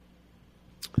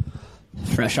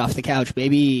Fresh off the couch,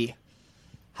 baby.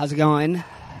 How's it going,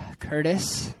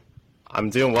 Curtis? I'm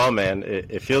doing well, man.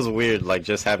 It feels weird, like,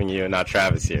 just having you and not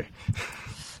Travis here.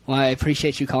 Well, I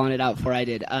appreciate you calling it out before I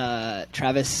did.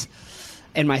 Travis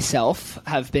and myself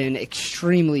have been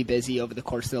extremely busy over the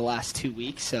course of the last 2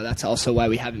 weeks, so that's also why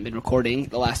we haven't been recording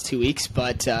the last 2 weeks.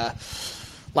 But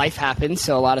life happens,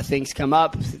 so a lot of things come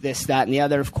up. This, that, and the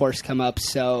other, of course, come up.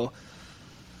 So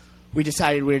we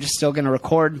decided we were just still going to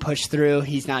record and push through.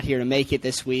 He's not here to make it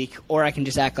this week, or I can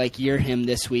just act like you're him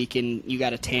this week and you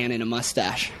got a tan and a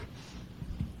mustache.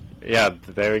 Yeah,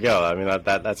 there we go. I mean,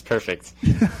 that's perfect.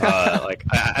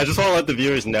 I just want to let the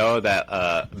viewers know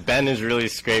that Ben is really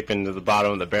scraping to the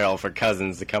bottom of the barrel for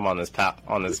Cousins to come on this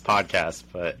podcast,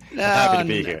 but I'm happy to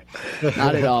be here.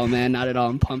 Not at all, man. Not at all.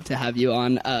 I'm pumped to have you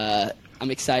on.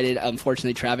 I'm excited.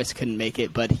 Unfortunately, Travis couldn't make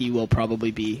it, but he will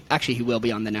probably be. Actually, he will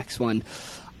be on the next one.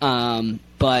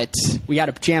 But we got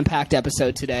a jam-packed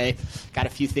episode today. Got a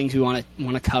few things we want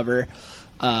to cover.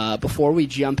 Before we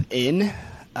jump in,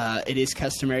 it is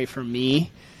customary for me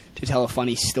to tell a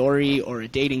funny story or a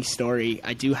dating story.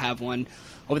 I do have one.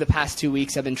 Over the past 2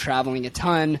 weeks, I've been traveling a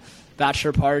ton,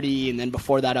 bachelor party, and then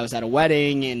before that I was at a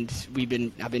wedding, and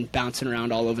I've been bouncing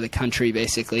around all over the country,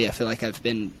 basically. I feel like I've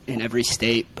been in every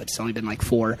state, but it's only been like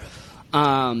 4.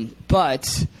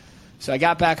 So I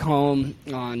got back home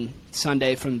on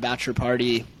Sunday from the bachelor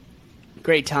party.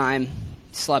 Great time.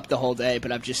 Slept the whole day,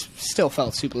 but I've just still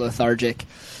felt super lethargic.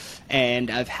 And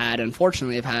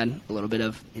unfortunately, I've had a little bit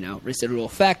of, residual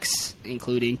effects,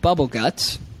 including bubble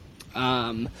guts.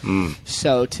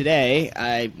 So today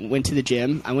I went to the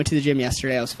gym. I went to the gym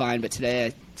yesterday. I was fine, but today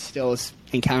I still was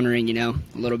encountering, a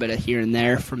little bit of here and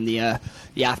there from the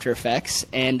after effects.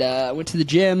 And I went to the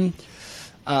gym.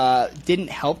 Didn't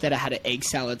help that I had an egg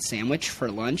salad sandwich for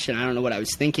lunch, and I don't know what I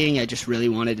was thinking. I just really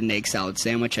wanted an egg salad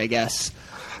sandwich, I guess.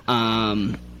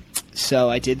 So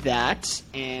I did that,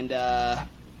 and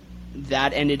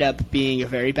that ended up being a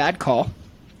very bad call.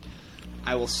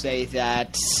 I will say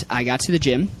that I got to the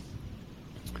gym,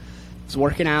 was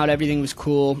working out, everything was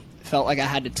cool, felt like I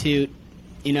had to toot.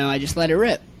 I just let it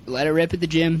rip. Let it rip at the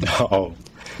gym. Oh.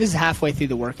 This is halfway through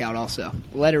the workout also.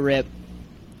 Let it rip.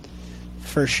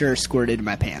 For sure squirted in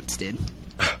my pants, dude.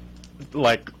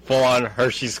 Like full-on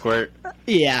Hershey squirt?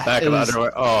 Yeah. Back of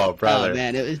underwear? Oh, brother. Oh,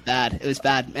 man, it was bad. It was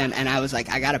bad. And I was like,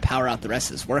 I got to power out the rest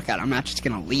of this workout. I'm not just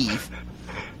going to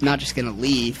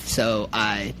leave. So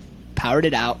I powered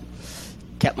it out,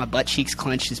 kept my butt cheeks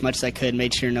clenched as much as I could,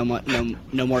 made sure no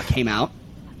more came out.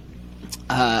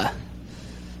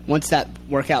 Once that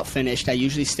workout finished, I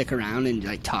usually stick around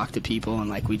and talk to people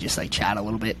and we just chat a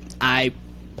little bit. I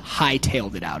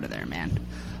hightailed it out of there, man.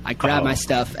 I grabbed my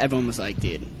stuff. Everyone was like,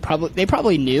 dude, they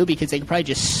probably knew because they could probably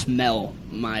just smell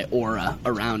my aura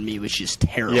around me, which is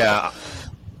terrible. Yeah.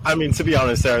 I mean, to be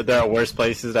honest, there are worse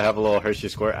places to have a little Hershey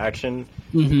squirt action.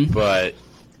 Mm-hmm. But,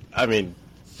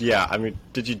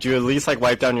 did you at least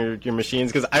wipe down your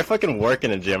machines? Because I fucking work in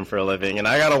a gym for a living, and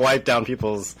I gotta wipe down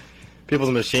people's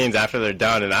machines after they're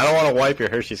done, and I don't want to wipe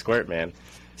your Hershey squirt, man.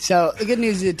 So the good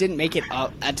news is it didn't make it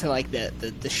up to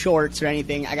the shorts or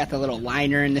anything. I got the little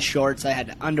liner in the shorts. I had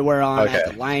the underwear on. Okay. I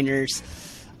had the liners.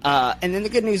 And then the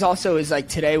good news also is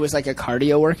today was a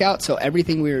cardio workout. So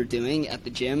everything we were doing at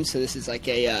the gym. So this is this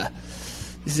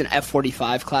is an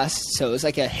F45 class. So it was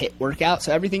a HIIT workout.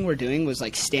 So everything we're doing was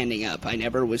standing up. I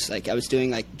never was I was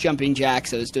doing jumping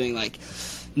jacks. I was doing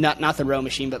not the row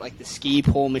machine, but the ski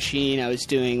pole machine. I was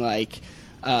doing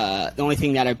the only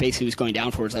thing that I basically was going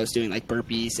down for was I was doing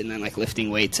burpees and then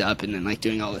lifting weights up and then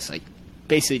doing all this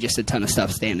basically just a ton of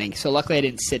stuff standing. So luckily I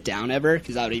didn't sit down ever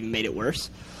because that would have even made it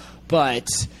worse. But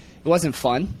it wasn't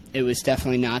fun. It was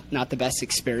definitely not the best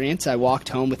experience. I walked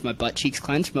home with my butt cheeks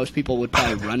clenched. Most people would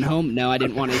probably run home. No, I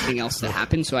didn't want anything else to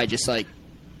happen, so I just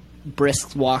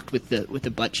brisk walked with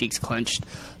the butt cheeks clenched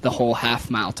the whole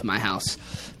half mile to my house.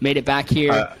 Made it back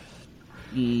here.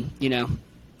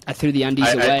 I threw the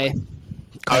undies away.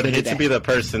 I would hate to be the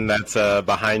person that's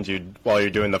behind you while you're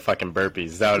doing the fucking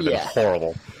burpees. That would have been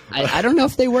horrible. I don't know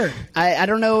if they were. I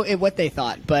don't know what they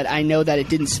thought, but I know that it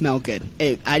didn't smell good.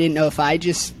 I didn't know if I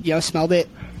just smelled it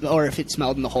or if it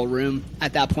smelled in the whole room.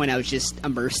 At that point, I was just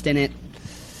immersed in it.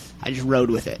 I just rode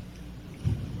with it.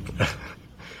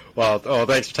 Well,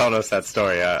 thanks for telling us that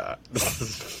story.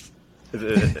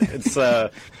 It's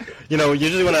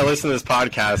usually when I listen to this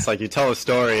podcast, you tell a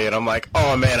story and I'm like,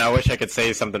 oh man, I wish I could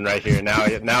say something right here. Now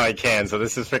I can. So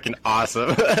this is freaking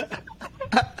awesome.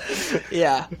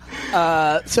 Yeah.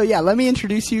 Let me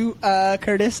introduce you,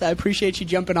 Curtis. I appreciate you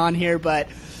jumping on here, but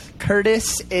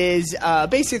Curtis is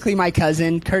basically my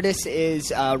cousin. Curtis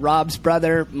is Rob's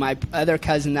brother, my other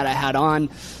cousin that I had on,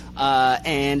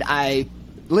 and I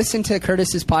listened to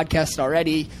Curtis's podcast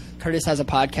already. Curtis has a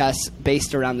podcast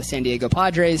based around the San Diego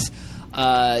Padres.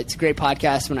 It's a great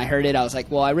podcast. When I heard it, I was like,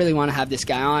 well, I really want to have this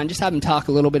guy on. Just have him talk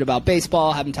a little bit about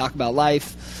baseball, have him talk about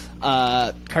life.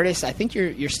 Curtis, I think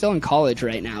you're still in college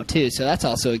right now, too, so that's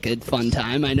also a good, fun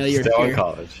time. I know you're still in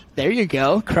college. There you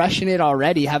go. Crushing it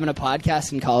already, having a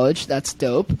podcast in college. That's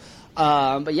dope.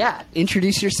 But, yeah,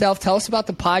 introduce yourself. Tell us about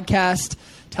the podcast.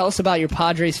 Tell us about your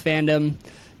Padres fandom.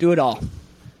 Do it all.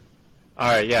 All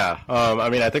right, yeah. I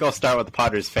mean, I think I'll start with the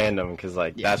Padres fandom because,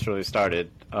 that's really started.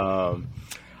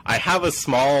 I have a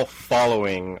small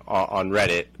following on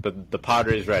Reddit, the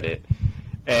Padres Reddit,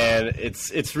 and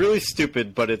it's really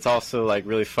stupid, but it's also,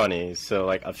 really funny. So,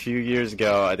 a few years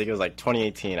ago, I think it was,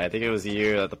 2018, I think it was the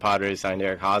year that the Padres signed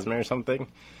Eric Hosmer or something.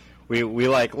 We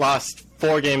lost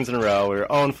 4 games in a row. We were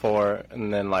 0-4,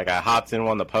 and then, I hopped in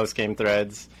one of the post-game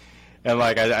threads, and,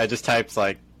 I just typed,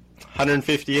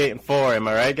 158-4, am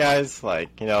I right, guys? We're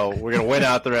going to win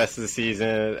out the rest of the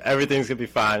season. Everything's going to be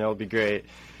fine. It'll be great.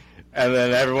 And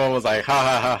then everyone was like, ha,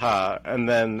 ha, ha, ha. And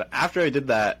then after I did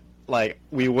that,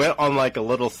 we went on, a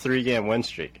little 3-game win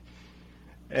streak.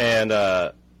 And,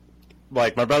 my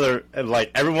brother,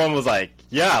 everyone was like,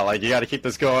 yeah, you got to keep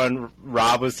this going.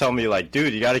 Rob was telling me,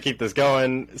 dude, you got to keep this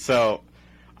going. So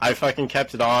I fucking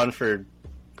kept it on for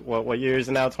what year is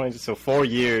it now? 20, so 4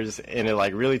 years, and it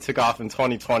really took off in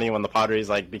 2020 when the Padres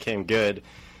became good,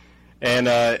 and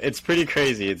it's pretty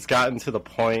crazy. It's gotten to the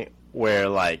point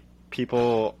where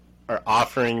people are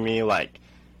offering me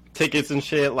tickets and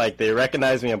shit. They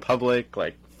recognize me in public.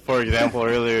 For example,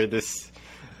 earlier this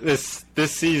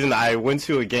season, I went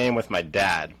to a game with my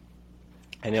dad,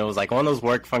 and it was one of those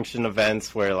work function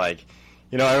events where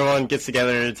everyone gets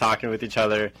together talking with each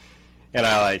other. And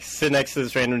I, sit next to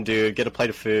this random dude, get a plate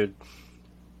of food,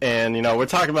 and, we're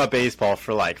talking about baseball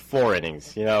for, 4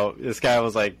 innings. This guy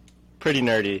was, pretty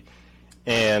nerdy,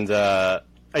 and, 4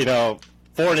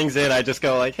 innings in, I just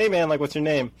go, hey, man, what's your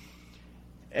name?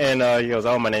 And he goes,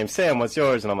 oh, my name's Sam, what's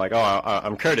yours? And I'm like, oh,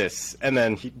 I'm Curtis. And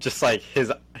then he just,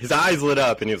 his eyes lit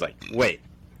up, and he was like, wait,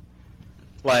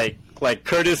 like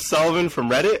Curtis Sullivan from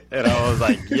Reddit? And I was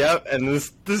like, yep. And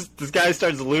this guy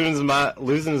starts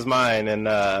losing his mind,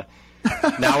 and,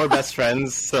 now we're best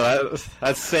friends. So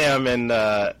that's Sam, and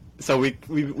so we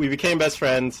became best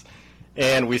friends,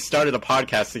 and we started a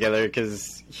podcast together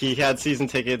because he had season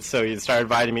tickets, so he started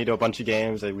inviting me to a bunch of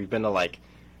games. We've been to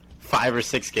 5 or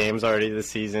 6 games already this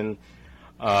season.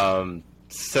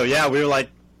 So yeah, we were like,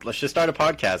 let's just start a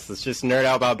podcast. Let's just nerd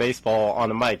out about baseball on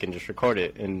the mic and just record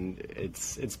it, and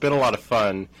it's been a lot of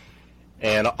fun.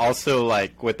 And also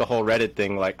with the whole Reddit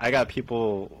thing, I got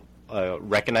people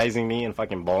recognizing me in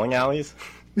fucking bowling alleys,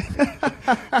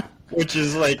 which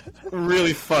is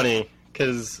really funny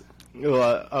because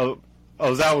I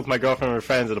was out with my girlfriend and her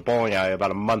friends at a bowling alley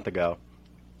about a month ago,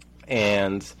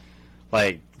 and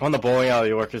one of the bowling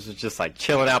alley workers was just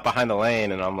chilling out behind the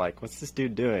lane, and I'm like, what's this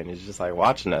dude doing? He's just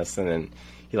watching us, and then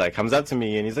he comes up to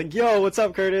me and he's like, yo, what's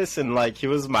up, Curtis? And he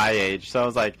was my age, so I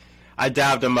was like, I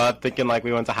dabbed him up thinking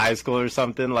we went to high school or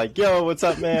something, yo, what's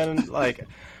up, man?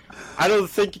 I don't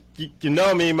think you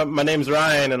know me. My name's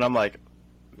Ryan. And I'm like,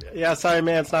 yeah, sorry,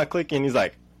 man, it's not clicking. He's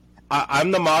like,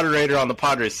 I'm the moderator on the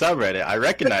Padres subreddit. I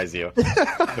recognize you. And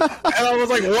I was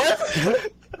like,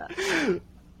 what?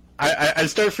 I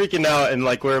started freaking out, and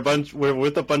we're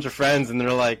with a bunch of friends, and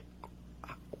they're like,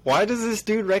 why does this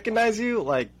dude recognize you?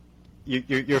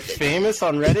 You're famous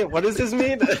on Reddit? What does this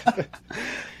mean?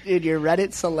 Dude, you're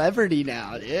Reddit celebrity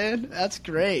now, dude. That's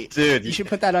great. Dude, you should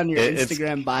put that on your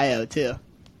Instagram bio, too.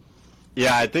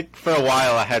 Yeah, I think for a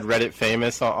while I had Reddit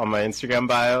famous on my Instagram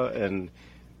bio, and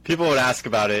people would ask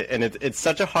about it, and it's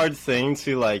such a hard thing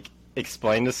to,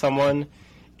 explain to someone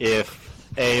if,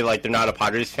 A, they're not a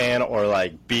Padres fan, or,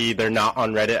 B, they're not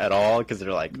on Reddit at all, because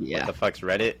they're like, what the fuck's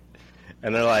Reddit?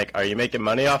 And they're like, are you making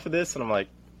money off of this? And I'm like,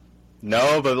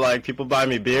 no, but people buy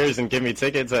me beers and give me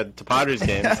tickets to Padres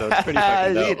games, so it's pretty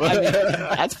fucking dope.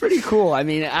 That's pretty cool. I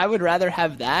mean, I would rather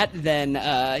have that than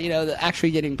actually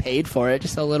getting paid for it.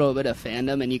 Just a little bit of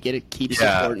fandom, and you get to keep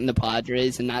supporting the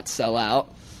Padres and not sell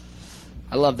out.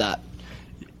 I love that.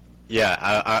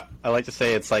 Yeah, I like to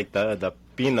say it's the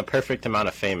being the perfect amount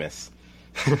of famous.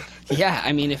 Yeah,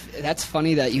 I mean, that's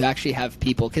funny that you actually have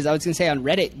people, because I was gonna say on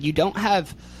Reddit you don't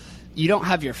have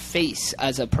your face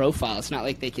as a profile. It's not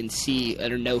like they can see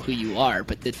or know who you are,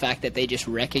 but the fact that they just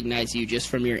recognize you just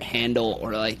from your handle,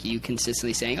 or you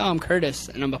consistently saying, oh, I'm Curtis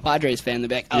and I'm a Padres fan,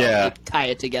 they're like, oh, yeah. They tie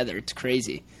it together. It's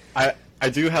crazy. I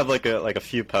do have a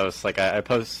few posts. I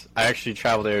actually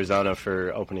traveled to Arizona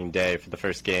for opening day for the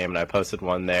first game, and I posted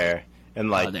one there,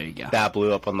 and there you go. That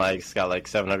blew up on likes, got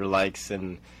 700 likes,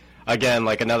 and again,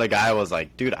 like another guy was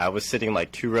like, dude, I was sitting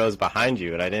like 2 rows behind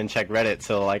you and I didn't check Reddit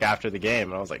till like after the game.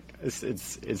 And I was like,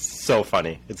 it's so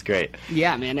funny. It's great.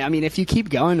 Yeah, man. I mean, if you keep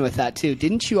going with that too,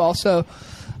 didn't you also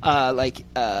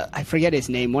I forget his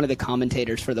name, one of the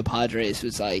commentators for the Padres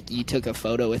was like, you took a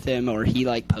photo with him, or he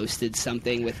like posted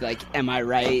something with like, am I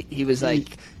right? He was like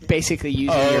basically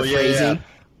using your phrasing. Yeah.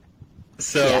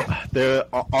 So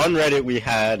on Reddit we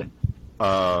had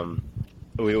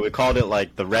we called it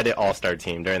like the Reddit All-Star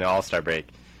team during the All-Star break.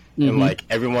 And like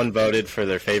everyone voted for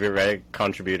their favorite Reddit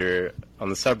contributor on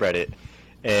the subreddit,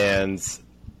 and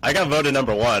I got voted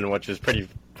number 1, which is pretty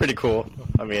cool.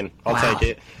 I mean, I'll take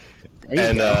it.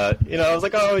 And I was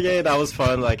like, oh yeah, that was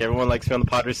fun. Like everyone likes me on the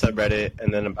Padres subreddit.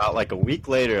 And then about like a week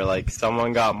later, like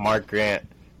someone got Mark Grant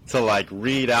to like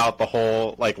read out the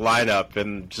whole like lineup,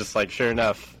 and just like sure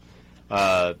enough,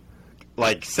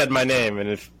 like said my name. And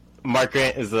if Mark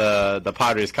Grant is the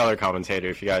Padres color commentator,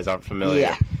 if you guys aren't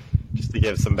familiar, just to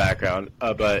give some background.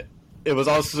 But it was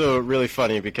also really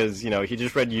funny because he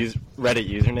just read Reddit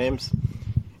usernames.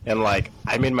 And, like,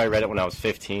 I made my Reddit when I was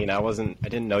 15. I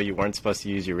didn't know you weren't supposed to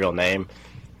use your real name.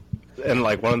 And,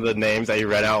 like, one of the names that he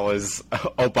read out was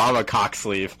Obama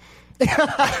Cocksleeve.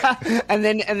 and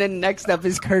then next up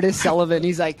is Curtis Sullivan.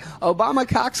 He's like, Obama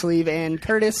Cocksleeve and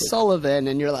Curtis Sullivan.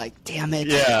 And you're like, damn it.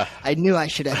 Yeah. I knew I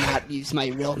should have not used my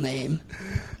real name.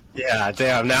 Yeah,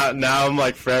 damn. Now I'm,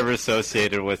 like, forever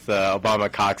associated with Obama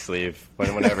Cocksleeve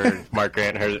whenever Mark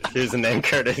Grant hears the name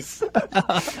Curtis.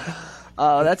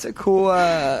 Oh, that's a cool.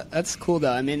 That's cool,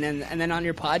 though. I mean, and then on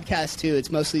your podcast too, it's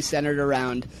mostly centered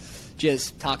around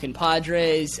just talking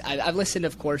Padres. I've listened,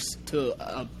 of course,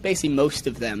 to basically most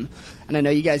of them, and I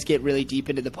know you guys get really deep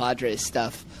into the Padres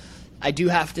stuff. I do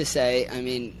have to say, I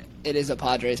mean, it is a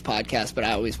Padres podcast, but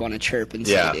I always want to chirp and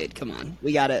say, dude, come on,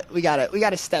 we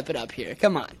gotta step it up here.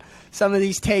 Come on, some of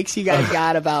these takes you guys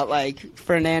got about like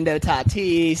Fernando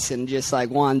Tatis and just like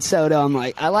Juan Soto. I'm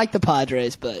like, I like the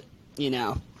Padres, but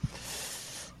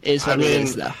is what it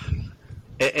is, though.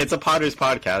 It's a Padres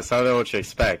podcast. I don't know what you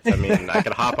expect. I mean, I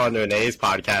could hop onto an A's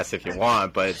podcast if you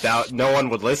want, but no one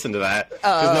would listen to that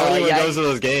because no one goes to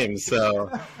those games.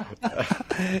 So,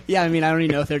 yeah, I mean, I don't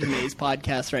even know if there's an A's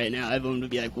podcast right now. Everyone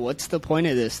would be like, "What's the point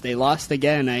of this? They lost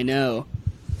again." I know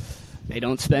they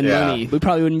don't spend money. We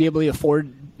probably wouldn't be able to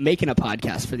afford making a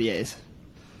podcast for the A's.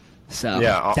 So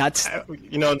that's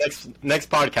next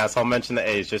podcast I'll mention the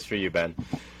A's just for you, Ben.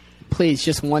 Please,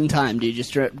 just one time, dude.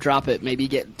 Just drop it. Maybe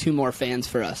get 2 more fans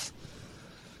for us.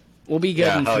 We'll be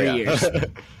good in 3 years.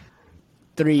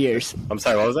 3 years. I'm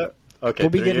sorry, what was that? Okay,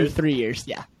 we'll be good in 3 years,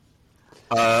 yeah.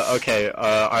 Okay.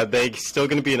 Are they still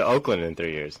going to be in Oakland in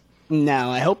 3 years? No,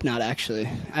 I hope not, actually.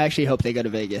 I actually hope they go to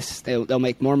Vegas. They'll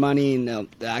make more money, and they'll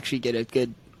actually get a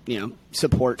good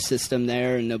support system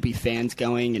there, and there'll be fans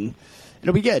going, and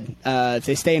it'll be good. If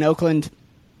they stay in Oakland,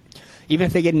 even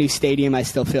if they get a new stadium, I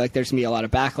still feel like there's going to be a lot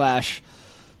of backlash.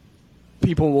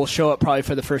 People will show up probably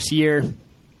for the first year,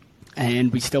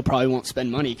 and we still probably won't spend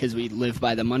money because we live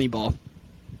by the money ball.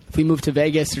 If we move to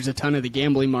Vegas, there's a ton of the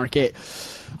gambling market.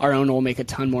 Our owner will make a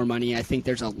ton more money. I think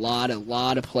there's a lot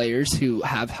of players who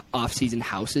have off-season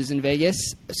houses in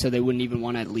Vegas, so they wouldn't even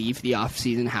want to leave the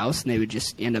off-season house, and they would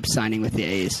just end up signing with the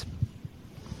A's.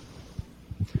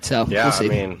 So, we'll see. I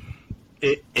mean,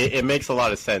 It makes a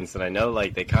lot of sense, and I know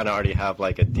like they kind of already have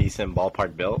like a decent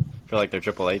ballpark built for like their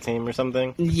AAA team or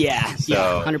something. Yeah,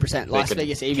 so 100%. Las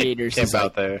Vegas Aviators camp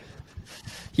out there.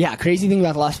 Yeah, crazy thing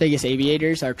about Las Vegas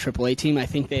Aviators, our AAA team, I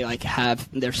think they like have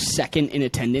their second in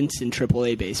attendance in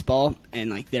AAA baseball,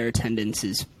 and like their attendance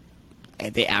is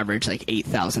they average like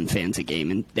 8,000 fans a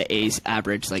game, and the A's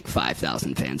average like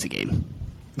 5,000 fans a game.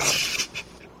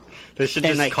 They should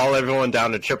just call everyone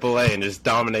down to AAA and just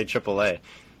dominate AAA.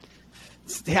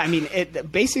 I mean,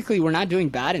 basically, we're not doing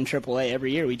bad in AAA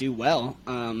every year. We do well.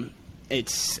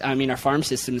 Our farm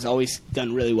system has always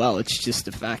done really well. It's just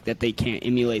the fact that they can't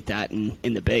emulate that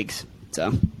in the bigs.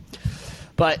 So,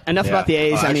 but enough about the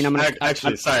A's.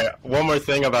 Sorry. One more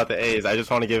thing about the A's. I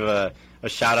just want to give a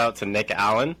shout out to Nick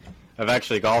Allen. I've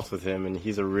actually golfed with him, and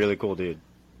he's a really cool dude.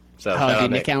 So,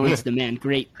 Nick Allen's the man.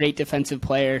 Great defensive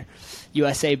player,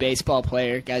 USA baseball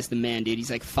player. Guy's the man, dude.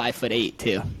 He's like 5'8"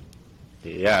 too.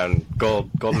 Yeah, and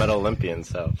gold medal Olympian,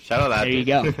 so shout out that. There you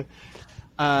go.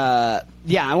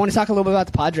 I want to talk a little bit about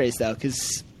the Padres, though,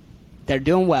 because they're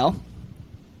doing well.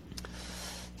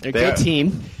 They're a good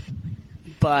team,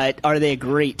 but are they a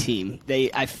great team?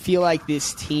 I feel like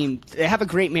this team, they have a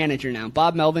great manager now.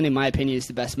 Bob Melvin, in my opinion, is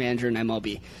the best manager in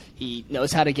MLB. He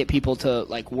knows how to get people to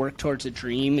like work towards a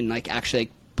dream and like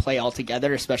actually play all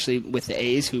together, especially with the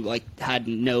A's, who like had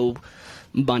no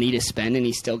money to spend, and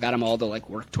he still got them all to like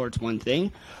work towards one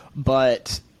thing.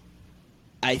 But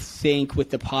I think with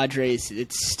the Padres,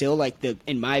 it's still like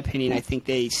in my opinion, I think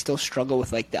they still struggle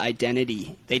with like the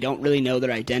identity. They don't really know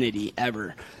their identity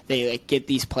ever. They like get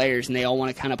these players and they all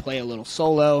want to kind of play a little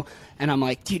solo. And I'm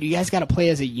like, dude, you guys got to play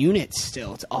as a unit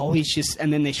still. It's always just,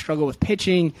 and then they struggle with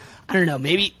pitching. I don't know,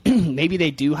 maybe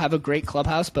they do have a great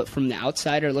clubhouse, but from the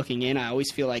outsider looking in, I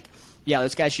always feel like, yeah,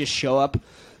 those guys just show up,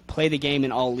 play the game,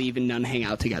 and all leave and none hang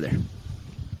out together.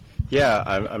 Yeah,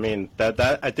 I mean that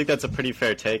I think that's a pretty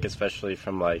fair take, especially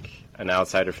from like an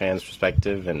outsider fan's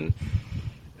perspective. And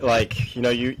like, you know,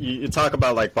 you talk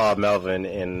about like Bob Melvin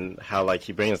and how like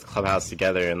he brings the clubhouse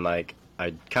together, and like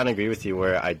I kind of agree with you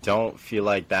where I don't feel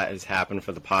like that has happened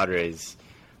for the Padres,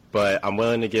 but I'm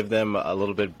willing to give them a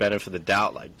little bit benefit of the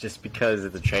doubt, like just because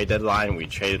at the trade deadline we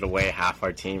traded away half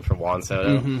our team for Juan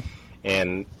Soto,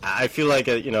 and I feel like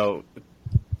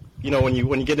when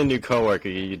you get a new coworker,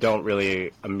 you don't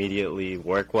really immediately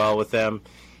work well with them.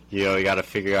 You know, you got to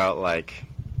figure out like,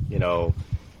 you know,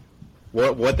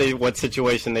 what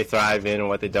situation they thrive in and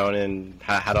what they don't, and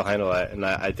how to handle it. And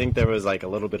I think there was like a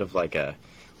little bit of like a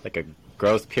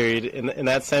growth period in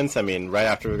that sense. I mean, right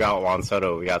after we got Juan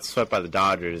Soto, we got swept by the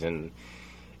Dodgers, and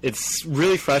it's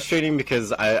really frustrating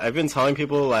because I've been telling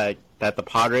people like that the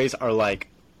Padres are like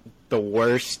the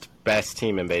worst best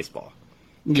team in baseball.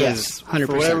 Yes, 100%.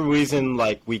 For whatever reason,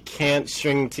 like, we can't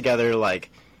string together,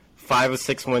 like, 5 or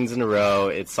 6 wins in a row.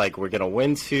 It's like we're going to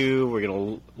win 2, we're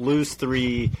going to lose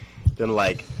 3, then,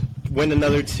 like, win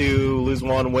another 2, lose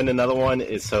 1, win another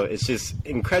 1. So it's just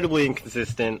incredibly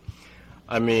inconsistent.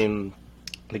 I mean,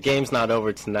 the game's not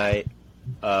over tonight,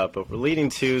 but we're leading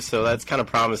 2, so that's kind of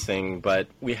promising. But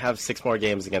we have 6 more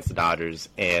games against the Dodgers,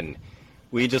 and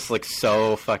we just look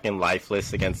so fucking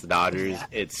lifeless against the Dodgers. Yeah.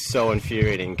 It's so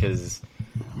infuriating because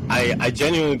I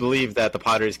genuinely believe that the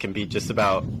Padres can beat just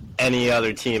about any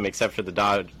other team except for the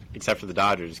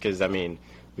Dodgers. Because I mean,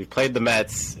 we've played the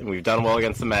Mets and we've done well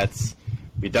against the Mets.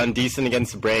 We've done decent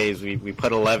against the Braves. We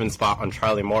put 11 spot on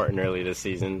Charlie Morton early this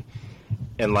season,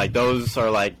 and like those are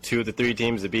like 2 of the 3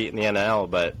 teams to beat in the NL.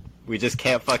 But we just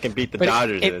can't fucking beat the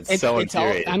Dodgers. It's so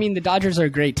infuriating. I mean, the Dodgers are a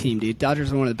great team, dude.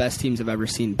 Dodgers are one of the best teams I've ever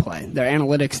seen play. Their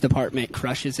analytics department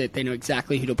crushes it. They know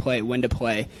exactly who to play, when to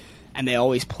play, and they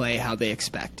always play how they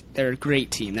expect. They're a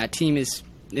great team. That team is,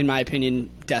 in my opinion,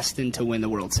 destined to win the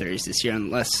World Series this year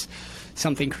unless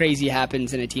something crazy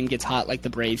happens and a team gets hot like the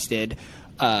Braves did,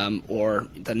 or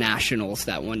the Nationals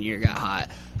that one year got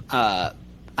hot.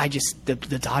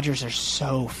 The Dodgers are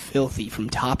so filthy from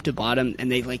top to bottom,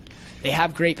 and they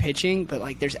have great pitching, but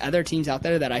like there's other teams out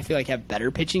there that I feel like have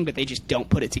better pitching, but they just don't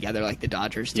put it together like the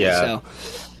Dodgers do. Yeah. So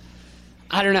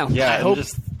I don't know. Yeah, I hope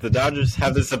the Dodgers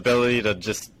have this ability to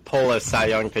just pull a Cy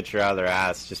Young pitcher out of their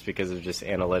ass just because of just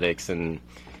analytics, and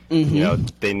you know,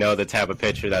 they know the type of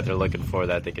pitcher that they're looking for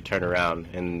that they could turn around,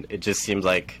 and it just seems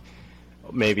like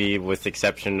maybe with the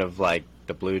exception of like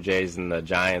the Blue Jays and the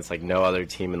Giants, like no other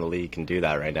team in the league can do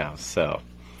that right now. So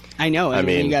I know. I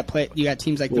mean, you got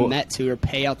teams like the Mets who are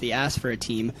pay out the ass for a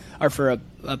team or for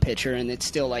a pitcher, and it's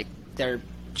still like they're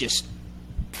just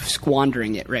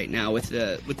squandering it right now with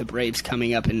the Braves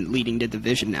coming up and leading the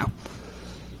division now.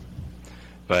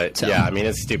 But yeah, I mean,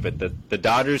 it's stupid. The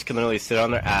Dodgers can literally sit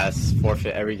on their ass,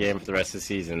 forfeit every game for the rest of the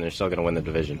season. They're still going to win the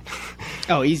division.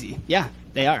 Oh, easy. Yeah,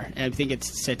 they are. And I think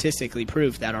it's statistically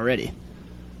proved that already.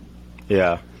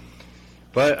 Yeah.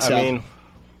 But, I mean,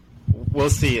 we'll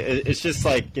see. It's just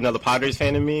like, you know, the Padres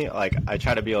fan in me, like, I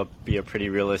try to be a pretty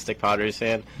realistic Padres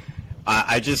fan.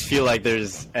 I just feel like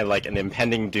there's an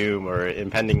impending doom or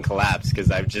impending collapse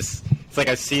because it's like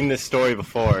I've seen this story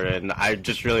before, and I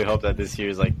just really hope that this year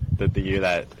is like the year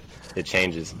that it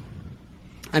changes.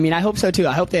 I mean, I hope so too.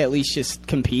 I hope they at least just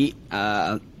compete,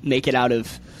 make it out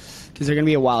of, because they're going to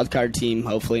be a wild card team,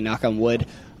 hopefully, knock on wood.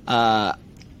 I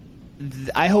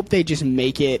hope they just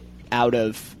make it out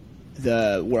of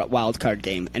the wild card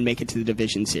game and make it to the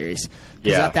division series.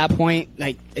 Because at that point,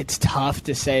 like, it's tough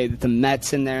to say that the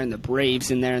Mets in there and the Braves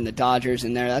in there and the Dodgers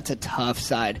in there. That's a tough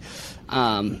side.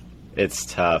 It's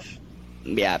tough.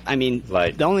 Yeah, I mean,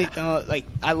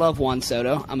 I love Juan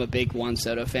Soto. I'm a big Juan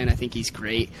Soto fan. I think he's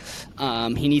great.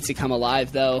 He needs to come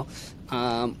alive, though.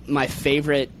 My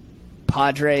favorite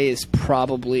Padre is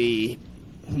probably,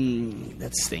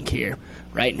 let's think here.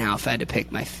 Right now, if I had to pick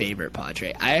my favorite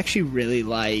Padre, I actually really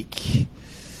like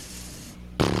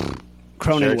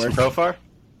Cronenworth. Profar?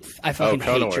 I fucking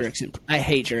hate Jurickson. I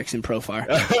hate Jurickson Profar.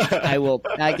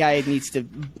 That guy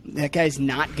that guy's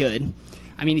not good.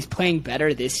 I mean, he's playing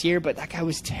better this year, but that guy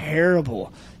was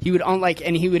terrible. He would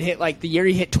he would hit the year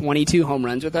he hit 22 home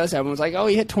runs with us. Everyone was like, "Oh,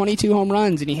 he hit 22 home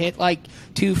runs and he hit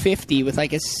 250 with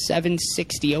a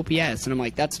 760 OPS." And I'm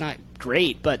like, "That's not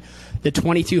great." But the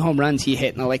 22 home runs he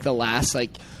hit in the last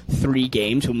 3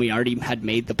 games when we already had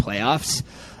made the playoffs.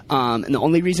 And the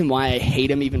only reason why I hate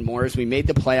him even more is we made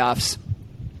the playoffs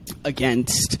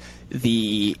against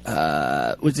the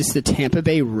was this the Tampa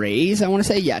Bay Rays? I want to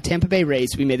say, yeah, Tampa Bay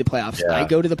Rays. We made the playoffs. Yeah. I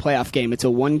go to the playoff game. It's a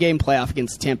 1-game playoff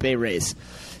against the Tampa Bay Rays.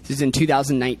 This is in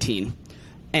 2019,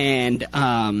 and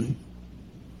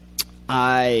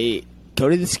I go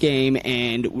to this game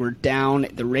and we're down.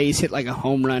 The Rays hit a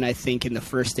home run, I think, in the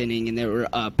first inning, and they were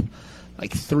up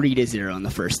 3-0 in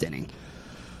the first inning.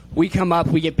 We come up,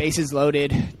 we get bases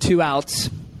loaded, 2 outs.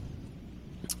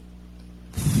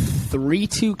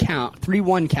 3-2 count,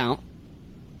 3-1 count.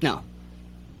 No.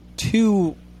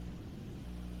 2-2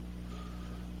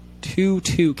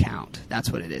 count.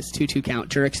 That's what it is. 2-2 count.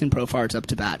 Jurickson Profar's up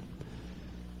to bat.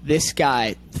 This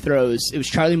guy throws, it was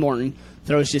Charlie Morton,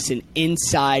 throws just an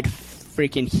inside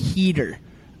freaking heater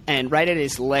and right at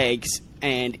his legs,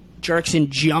 and Jurickson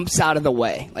jumps out of the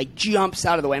way. And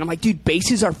I'm like, dude,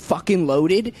 bases are fucking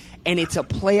loaded and it's a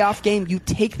playoff game. You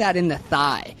take that in the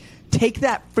thigh. Take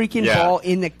that freaking ball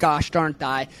in the gosh darn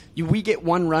thigh. We get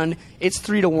 1 run. It's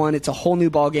 3-1. It's a whole new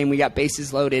ball game. We got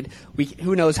bases loaded.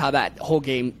 Who knows how that whole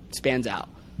game spans out?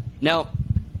 No.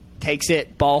 Takes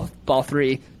it. Ball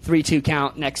 3. 3-2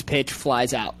 count. Next pitch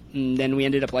flies out. And then we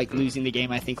ended up losing the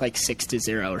game, I think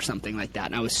 6-0 or something like that.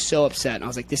 And I was so upset. And I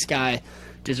was like, this guy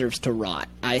deserves to rot.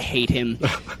 I hate him.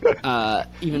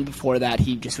 Even before that,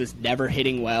 he just was never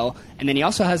hitting well. And then he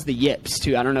also has the yips,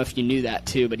 too. I don't know if you knew that,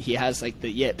 too, but he has, the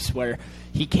yips where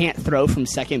he can't throw from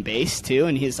second base, too.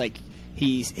 And his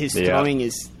throwing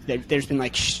is – there's been,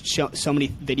 so many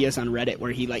videos on Reddit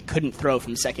where he, couldn't throw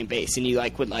from second base. And he,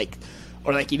 would,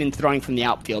 or, even throwing from the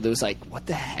outfield. It was what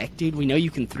the heck, dude? We know you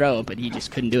can throw, but he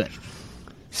just couldn't do it.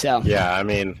 So – yeah, I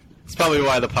mean – it's probably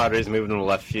why the Padres moved him to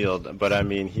left field, but I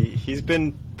mean, he's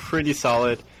been pretty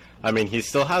solid. I mean, he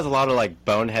still has a lot of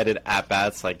boneheaded at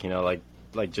bats, like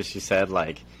just you said,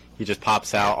 he just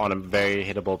pops out on a very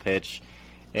hittable pitch,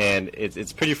 and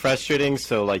it's pretty frustrating.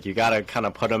 So you gotta kind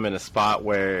of put him in a spot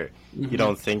where you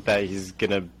don't think that he's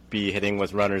gonna be hitting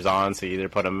with runners on. So you either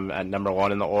put him at number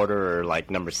 1 in the order or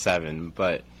number 7.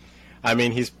 But I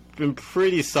mean, he's been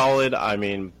pretty solid. I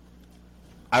mean,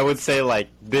 I would say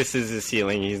this is his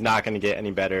ceiling. He's not going to get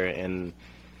any better. And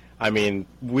I mean,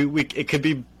 it could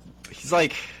be. He's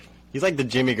like the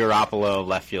Jimmy Garoppolo of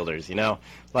left fielders, you know.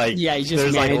 Yeah, he just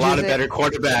there's a lot of it. better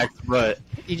quarterbacks, but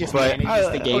he just manages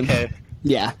the game. Okay.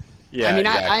 Yeah. I mean,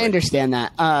 exactly. I understand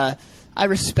that. I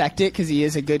respect it because he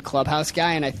is a good clubhouse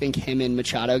guy, and I think him and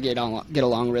Machado get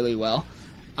along really well.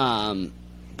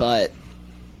 But.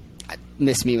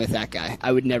 Miss me with that guy.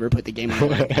 I would never put the game on the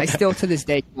line. I still, to this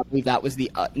day, can't believe that was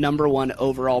the number 1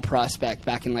 overall prospect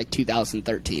back in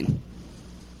 2013.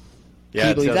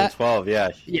 Yeah, 2012.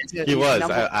 That? Yeah, he was.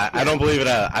 I don't believe it.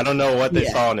 I don't know what they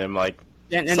saw in him.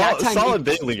 Solid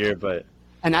big leaguer, but.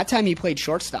 And that time he played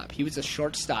shortstop. He was a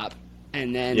shortstop,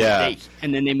 and then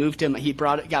they moved him. He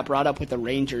got brought up with the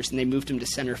Rangers, and they moved him to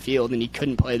center field, and he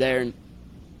couldn't play there. And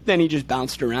then he just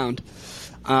bounced around.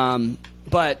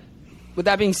 But with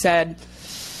that being said.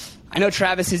 I know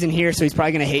Travis isn't here, so he's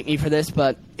probably going to hate me for this,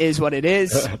 but it is what it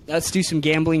is. Let's do some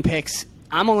gambling picks.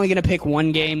 I'm only going to pick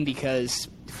 1 game because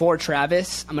for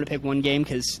Travis, I'm going to pick 1 game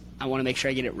because I want to make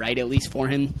sure I get it right at least for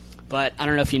him. But I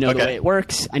don't know if you know the way it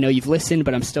works. I know you've listened,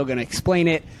 but I'm still going to explain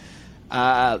it.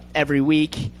 Every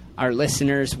week, our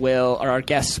listeners or our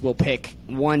guests will pick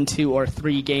 1, 2, or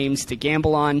 3 games to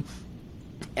gamble on.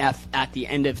 At the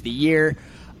end of the year,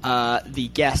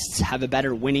 the guests have a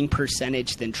better winning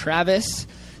percentage than Travis.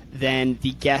 Then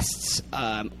the guests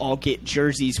all get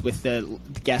jerseys with the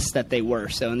guests that they were.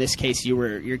 So in this case, you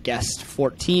were your guest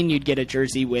 14. You'd get a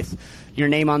jersey with your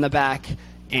name on the back,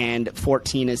 and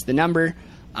 14 is the number.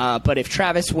 But if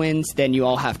Travis wins, then you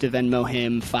all have to Venmo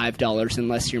him $5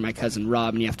 unless you're my cousin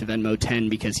Rob, and you have to Venmo 10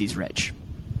 because he's rich.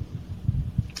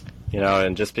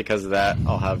 And just because of that,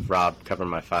 I'll have Rob cover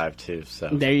my 5 too. So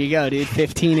there you go, dude.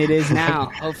 15 it is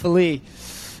now, hopefully.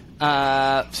 So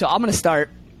I'm going to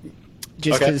start.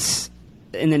 Just because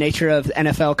in the nature of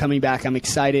NFL coming back, I'm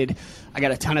excited. I got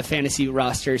a ton of fantasy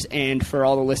rosters, and for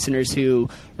all the listeners who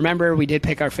remember, we did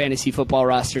pick our fantasy football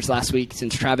rosters last week.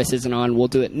 Since Travis isn't on, we'll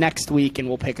do it next week, and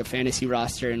we'll pick a fantasy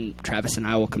roster, and Travis and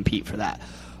I will compete for that.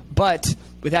 But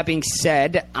with that being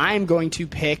said, I'm going to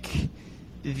pick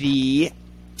the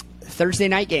Thursday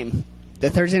night game. The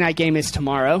Thursday night game is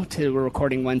tomorrow. We're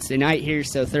recording Wednesday night here,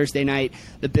 so Thursday night,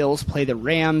 the Bills play the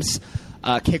Rams.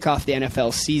 kick off the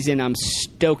NFL season. I'm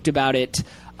stoked about it.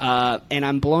 And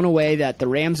I'm blown away that the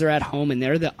Rams are at home and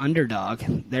they're the underdog.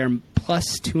 They're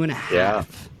plus 2.5. Yeah.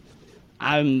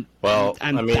 I'm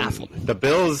baffled. The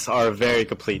Bills are a very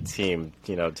complete team,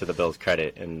 to the Bills'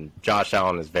 credit, and Josh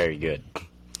Allen is very good.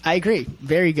 I agree.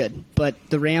 Very good. But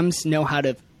the Rams know how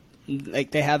to,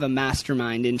 they have a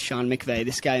mastermind in Sean McVay.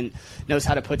 This guy knows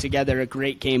how to put together a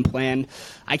great game plan.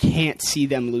 I can't see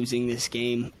them losing this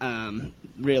game.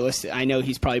 Realistic. I know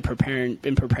he's probably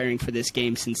been preparing for this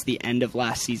game since the end of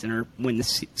last season or when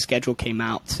the schedule came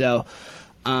out. So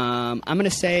I'm going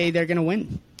to say they're going to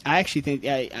win. I actually think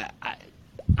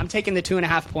I'm taking the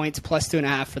 2.5 points plus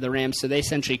 2.5 for the Rams, so they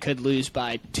essentially could lose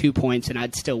by 2 points and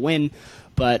I'd still win.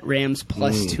 But Rams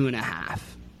plus 2.5.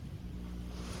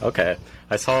 Okay.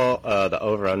 I saw the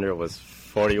over-under was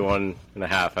 41.5,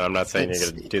 and I'm not saying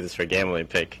you're going to do this for a gambling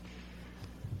pick,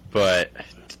 but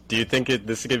do you think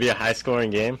this is going to be a high-scoring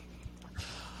game?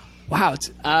 Wow.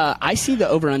 I see the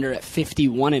over-under at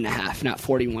 51.5, not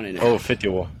 41.5. Oh,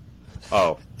 51.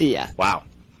 Oh. Yeah. Wow.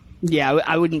 Yeah,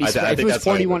 I wouldn't be surprised.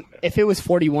 If it was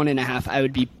 41.5, I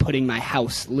would be putting my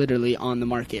house literally on the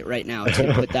market right now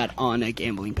to put that on a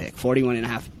gambling pick.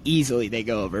 41.5, easily they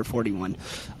go over 41.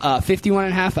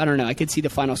 51.5, I don't know. I could see the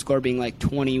final score being like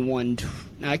 21.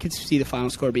 I could see the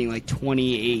final score being like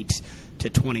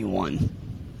 28-21.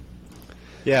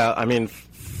 Yeah, I mean,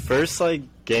 first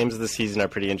games of the season are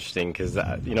pretty interesting because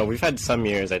we've had some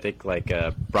years, I think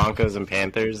Broncos and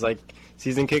Panthers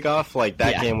season kickoff,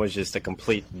 that game was just a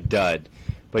complete dud.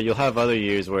 But you'll have other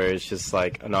years where it's just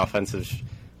an offensive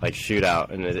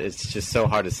shootout, and it's just so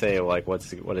hard to say what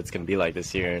it's going to be like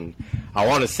this year. And I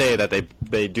want to say that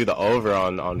they do the over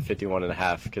on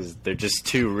 51.5 because they're just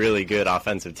two really good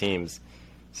offensive teams.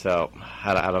 So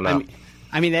I don't know.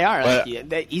 I mean they are. But,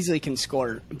 they easily can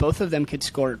score. Both of them could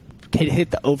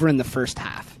hit the over in the first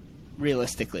half,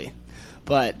 realistically.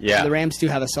 But the Rams do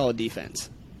have a solid defense.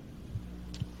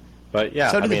 But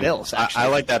yeah, so do the Bills. Actually, I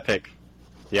like that pick.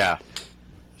 Yeah.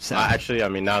 So actually, I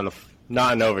mean, not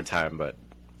in overtime, but.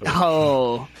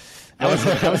 Oh,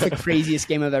 that was the craziest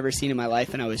game I've ever seen in my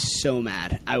life, and I was so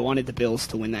mad. I wanted the Bills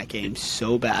to win that game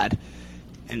so bad,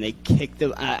 and they kicked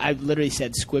the. I literally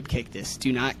said, "Squib kick this.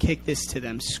 Do not kick this to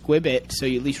them. Squib it, so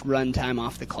you at least run time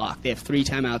off the clock. They have 3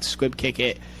 timeouts. Squib kick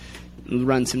it,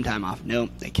 run some time off." Nope,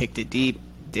 they kicked it deep.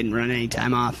 Didn't run any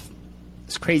time off.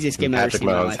 It's the craziest game I've ever seen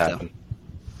in my life, though.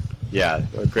 Yeah,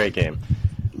 a great game.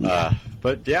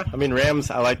 But yeah, I mean, Rams,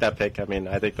 I like that pick. I mean,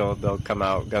 I think they'll come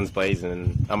out guns blazing.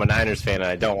 And I'm a Niners fan, and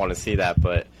I don't want to see that,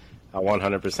 but I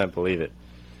 100% believe it.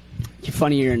 You're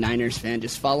funny, you're a Niners fan,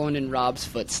 just following in Rob's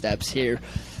footsteps here.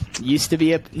 Used to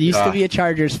be a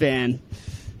Chargers fan.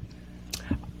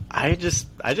 I just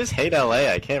hate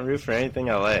LA. I can't root for anything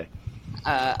LA.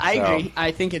 I agree.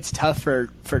 I think it's tough for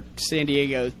San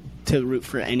Diego to root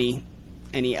for any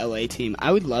LA team. I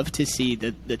would love to see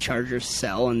the Chargers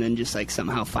sell and then just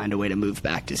somehow find a way to move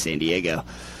back to San Diego.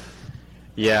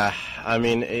 Yeah, I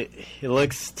mean it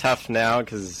looks tough now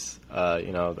because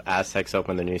the Aztecs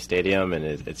opened the new stadium and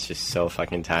it's just so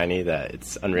fucking tiny that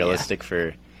it's unrealistic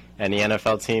for any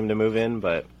NFL team to move in.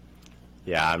 But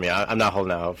yeah, I mean I'm not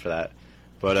holding out hope for that.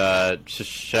 But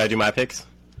should I do my picks?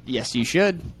 Yes, you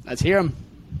should. Let's hear them.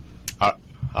 All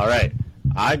right,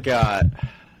 I got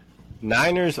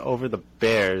Niners over the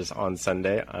Bears on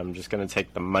Sunday. I'm just going to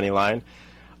take the money line.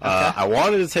 Okay. I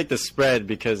wanted to take the spread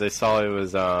because I saw it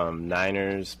was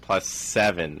Niners plus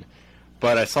 7.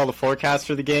 But I saw the forecast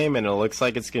for the game, and it looks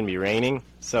like it's going to be raining.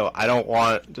 So I don't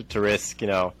want to risk,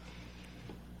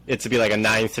 it to be like a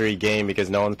 9-3 game because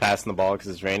no one's passing the ball because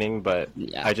it's raining. But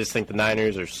I just think the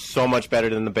Niners are so much better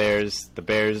than the Bears. The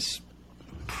Bears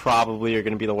probably are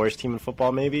going to be the worst team in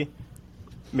football, maybe.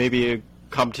 Maybe a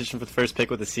competition for the first pick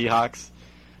with the Seahawks.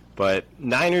 But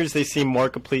Niners, they seem more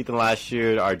complete than last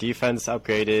year. Our defense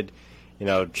upgraded.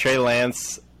 Trey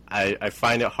Lance, I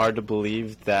find it hard to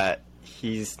believe that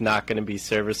he's not going to be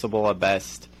serviceable at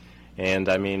best. And,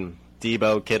 I mean,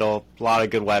 Debo, Kittle, a lot of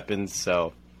good weapons.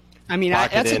 So, I mean,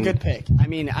 that's a good pick. I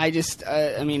mean,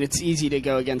 it's easy to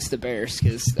go against the Bears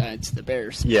because it's the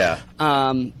Bears. Yeah.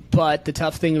 But the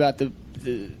tough thing about the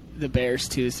Bears,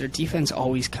 too, is their defense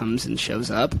always comes and shows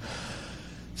up.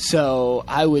 So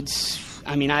it's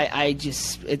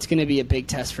going to be a big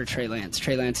test for Trey Lance.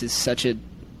 Trey Lance is such a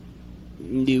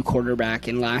new quarterback,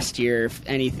 and last year, if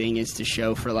anything is to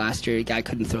show for last year, the guy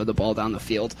couldn't throw the ball down the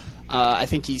field. I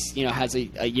think he's has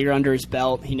a year under his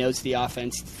belt. He knows the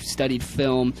offense, studied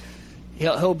film.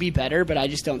 He'll be better, but I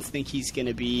just don't think he's going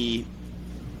to be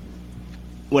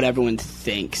what everyone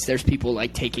thinks. There's people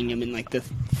like taking him in like the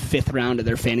 5th round of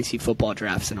their fantasy football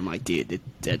drafts, and I'm like, dude,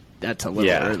 that's a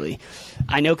little early.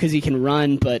 I know because he can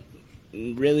run, but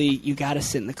really you got to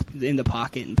sit in the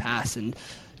pocket and pass. And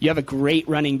you have a great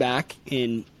running back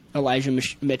in Elijah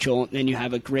Mitchell, and then you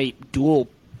have a great dual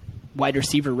wide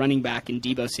receiver running back in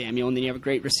Deebo Samuel, and then you have a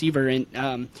great receiver in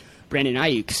Brandon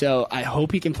Ayuk. So I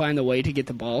hope he can find the way to get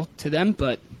the ball to them,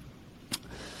 but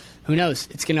who knows?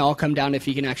 It's going to all come down if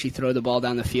he can actually throw the ball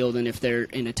down the field and if they're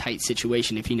in a tight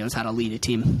situation, if he knows how to lead a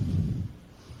team.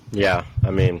 Yeah,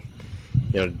 I mean,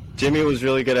 Jimmy was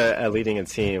really good at leading a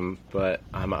team, but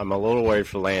I'm a little worried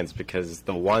for Lance because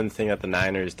the one thing that the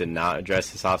Niners did not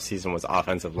address this offseason was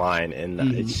offensive line, and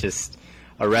it's just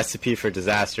a recipe for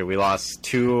disaster. We lost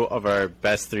 2 of our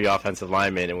best 3 offensive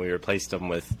linemen, and we replaced them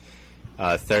with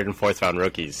 3rd and 4th round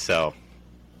rookies, so...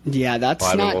 Yeah,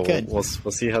 that's not good. We'll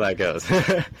see how that goes.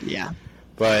 Yeah.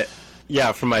 But,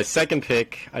 yeah, for my second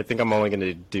pick, I think I'm only going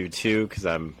to do 2 because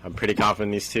I'm pretty confident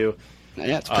in these 2.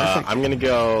 Yeah, it's perfect. I'm going to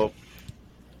go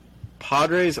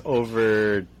Padres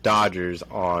over Dodgers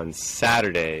on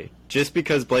Saturday just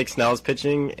because Blake Snell's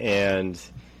pitching, and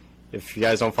if you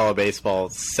guys don't follow baseball,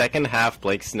 second half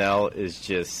Blake Snell is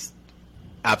just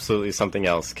absolutely something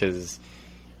else because,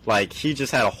 like, he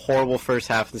just had a horrible first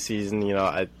half of the season,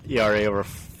 at ERA over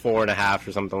 4.5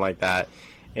 or something like that.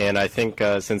 And I think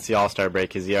since the All-Star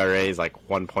break, his ERA is like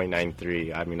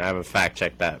 1.93. I mean, I haven't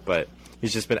fact-checked that, but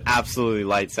he's just been absolutely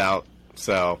lights out.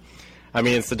 So, I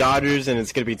mean, it's the Dodgers, and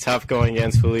it's going to be tough going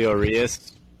against Julio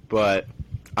Urias, but,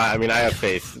 I mean, I have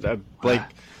faith.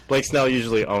 Blake Snell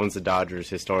usually owns the Dodgers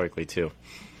historically, too.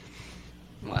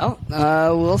 Well,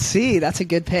 we'll see. That's a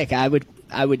good pick. I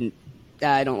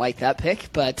don't like that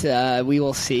pick, but we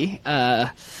will see.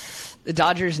 The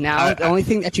Dodgers now, the only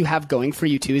thing that you have going for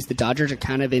you, too, is the Dodgers are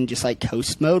kind of in just like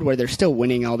coast mode where they're still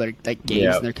winning all their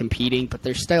games and they're competing, but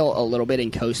they're still a little bit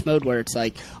in coast mode where it's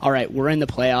like, all right, we're in the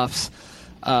playoffs.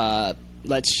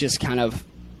 Let's just kind of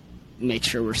make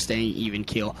sure we're staying even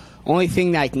keel. Only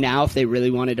thing like now, if they really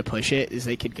wanted to push it, is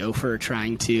they could go for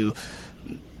trying to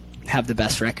have the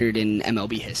best record in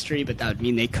MLB history, but that would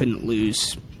mean they couldn't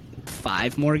lose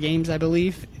 5 more games, I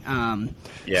believe. I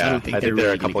think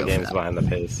they're a couple games behind the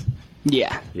pace.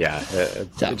 Yeah.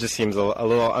 It just seems a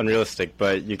little unrealistic,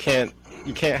 but you can't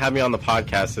have me on the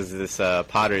podcast as this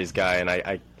Padres guy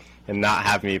and not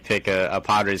have me pick a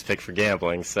Padres pick for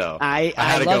gambling. So I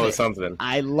had to go with something.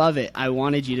 I love it. I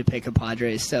wanted you to pick a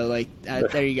Padres. So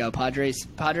there you go. Padres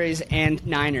and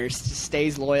Niners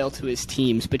stays loyal to his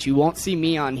teams, but you won't see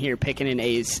me on here picking an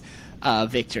A's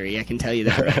victory. I can tell you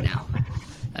that right now.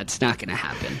 That's not going to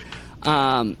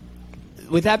happen.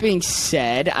 With that being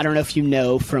said, I don't know if you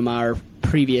know from our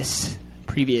previous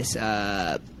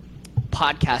podcast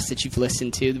that you've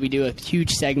listened to, we do a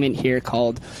huge segment here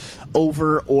called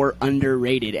Over or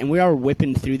Underrated, and we are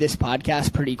whipping through this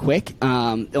podcast pretty quick.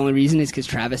 The only reason is because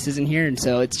Travis isn't here, and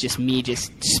so it's just me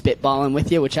just spitballing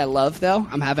with you, which I love, though.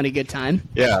 I'm having a good time.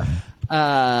 Yeah.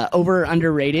 Over or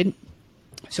underrated.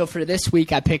 So for this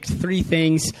week, I picked 3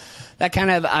 things that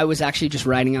I was actually just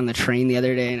riding on the train the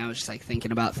other day, and I was just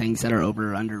thinking about things that are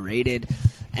over or underrated.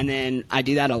 And then I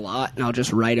do that a lot, and I'll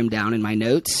just write them down in my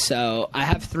notes. So I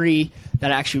have 3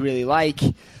 that I actually really like.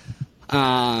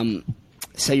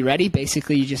 So you ready?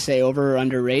 Basically, you just say over or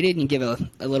underrated, and you give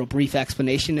a little brief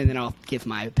explanation, and then I'll give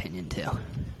my opinion too.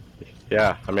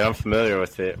 Yeah, I mean, I'm familiar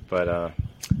with it, but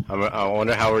I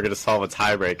wonder how we're going to solve a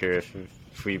tiebreaker if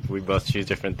we both choose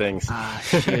different things.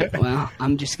 Shit. Well,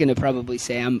 I'm just going to probably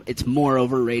say it's more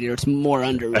overrated or it's more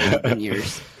underrated than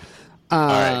yours. All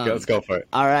right, let's go for it.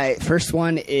 All right, first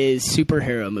one is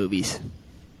superhero movies.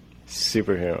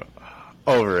 Superhero.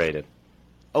 Overrated.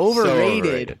 Overrated? So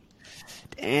overrated.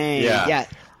 Dang. Yeah.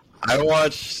 I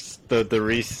watched the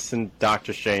recent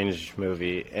Doctor Strange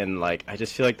movie, and I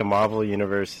just feel like the Marvel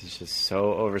universe is just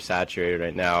so oversaturated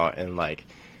right now, and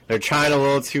they're trying a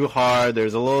little too hard.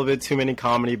 There's a little bit too many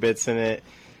comedy bits in it.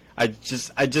 I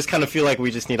just kind of feel like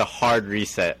we just need a hard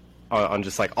reset on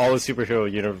just all the superhero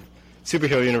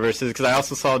universes, because I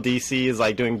also saw DC is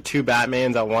doing 2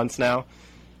 Batmans at once now.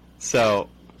 So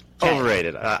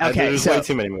overrated. There's way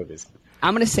too many movies.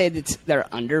 I'm going to say that they're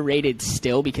underrated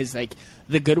still because,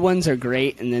 the good ones are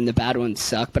great and then the bad ones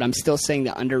suck, but I'm still saying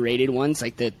the underrated ones,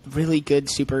 the really good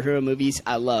superhero movies,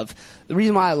 I love. The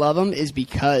reason why I love them is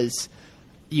because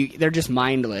they're just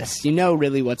mindless. You know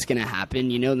really what's going to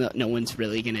happen. You know no one's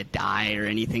really going to die or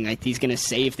anything. He's going to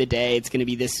save the day. It's going to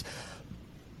be this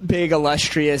big,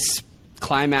 illustrious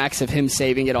climax of him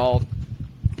saving it all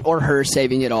or her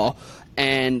saving it all.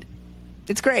 And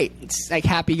it's great. It's like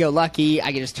happy-go-lucky.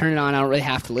 I can just turn it on. I don't really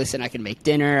have to listen. I can make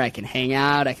dinner. I can hang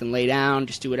out. I can lay down,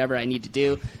 just do whatever I need to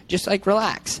do. Just, like,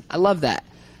 relax. I love that.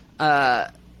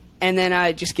 And then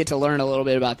I just get to learn a little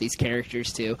bit about these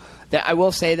characters, too. I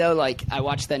will say, though, like, I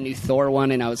watched that new Thor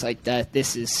one, and I was like,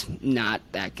 this is not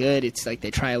that good. It's like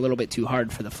they try a little bit too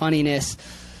hard for the funniness.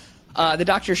 The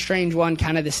Doctor Strange one,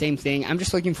 kind of the same thing. I'm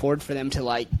just looking forward for them to,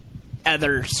 like,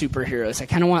 other superheroes. I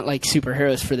kind of want, like,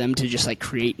 superheroes for them to just, like,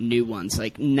 create new ones.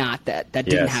 Like, not that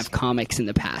didn't have comics in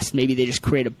the past. Maybe they just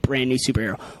create a brand new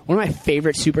superhero. One of my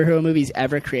favorite superhero movies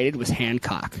ever created was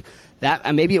Hancock.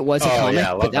 That maybe it was a comic,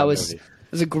 but that was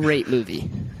a great movie.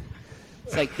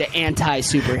 It's like the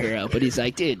anti-superhero, but he's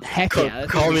like, dude, heck yeah.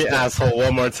 Call me asshole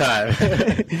one more time.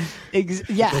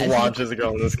 Yeah. Just launches a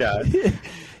girl in the sky.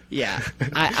 Yeah,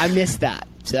 I miss that.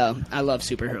 So I love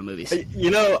superhero movies.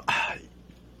 You know,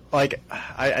 like,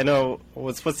 I know,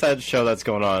 what's that show that's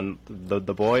going on? The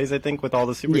Boys, I think, with all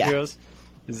the superheroes? Yeah.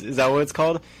 Is that what it's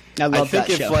called? I love that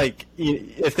show. I think if, like,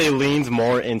 if they leaned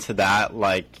more into that,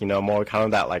 like, you know, more kind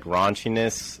of that, like,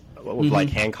 raunchiness with, like,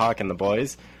 Hancock and the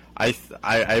Boys, I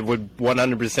would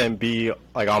 100% be,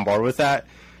 like, on board with that.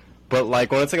 But,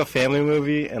 like, when it's, like, a family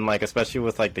movie, and, like, especially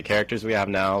with, like, the characters we have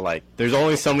now, like, there's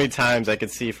only so many times I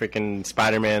could see freaking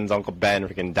Spider-Man's Uncle Ben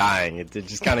freaking dying. It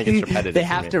just kind of gets repetitive. They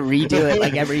have to redo it,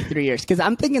 like, every 3 years. Because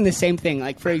I'm thinking the same thing.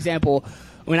 Like, for example,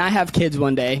 when I have kids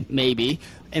one day, maybe,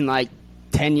 in, like,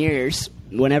 10 years,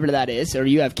 whenever that is, or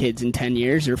you have kids in 10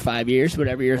 years or 5 years,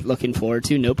 whatever you're looking forward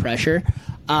to, no pressure.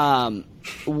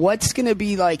 What's going to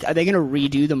be like, are they going to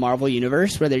redo the Marvel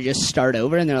Universe where they just start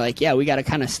over and they're like, yeah, we got to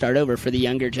kind of start over for the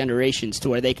younger generations to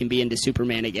where they can be into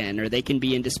Superman again, or they can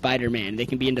be into Spider-Man, they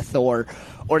can be into Thor,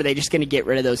 or are they just going to get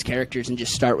rid of those characters and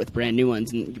just start with brand new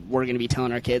ones? And we're going to be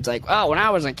telling our kids like, oh, when I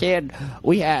was a kid,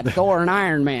 we had Thor and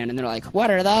Iron Man. And they're like,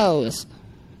 what are those?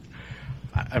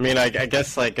 I mean, I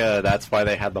guess, like, that's why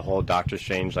they had the whole Doctor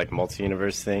Strange, like,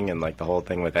 multi-universe thing, and, like, the whole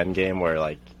thing with Endgame where,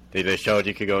 like, they showed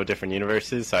you could go different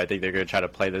universes, so I think they're going to try to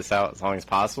play this out as long as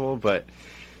possible, but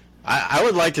I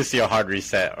would like to see a hard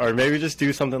reset, or maybe just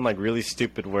do something, like, really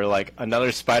stupid where, like,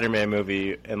 another Spider-Man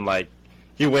movie, and, like,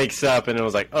 he wakes up and it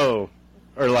was like, oh,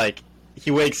 or, like, he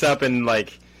wakes up and,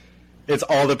 like, it's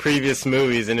all the previous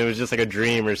movies and it was just, like, a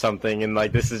dream or something, and,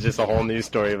 like, this is just a whole new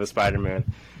story of a Spider-Man.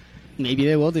 Maybe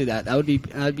they will do that. That would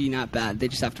be not bad. They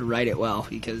just have to write it well,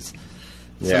 because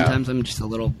sometimes I'm just a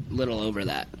little over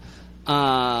that.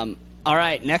 All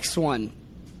right, next one.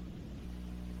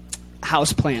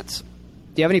 House plants.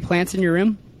 Do you have any plants in your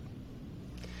room?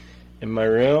 In my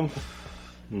room?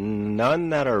 None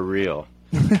that are real.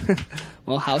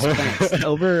 Well, house plants,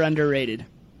 over or underrated?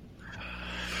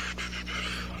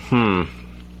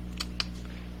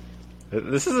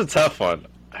 This is a tough one.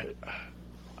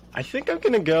 I think I'm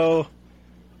going to go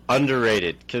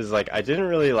underrated, because, like, I don't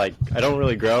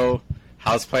really grow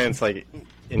houseplants, like,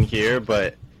 in here,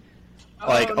 but,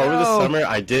 like, over the summer,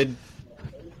 I did...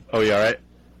 Oh, you all right?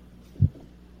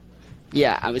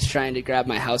 Yeah, I was trying to grab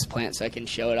my houseplant so I can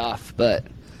show it off, but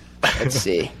let's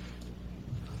see.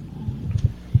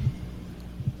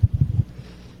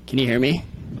 Can you hear me?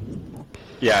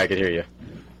 Yeah, I can hear you.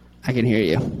 I can hear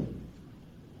you.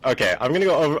 Okay, I'm going to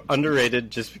go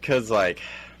underrated just because, like...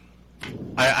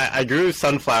 I grew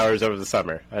sunflowers over the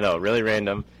summer. I know, really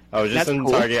random. I was just in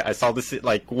Target. I saw this,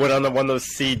 like, went on one of those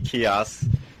seed kiosks,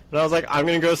 and I was like, I'm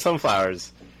going to grow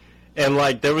sunflowers. And,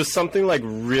 like, there was something, like,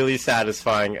 really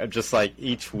satisfying of just, like,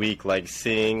 each week, like,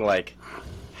 seeing, like,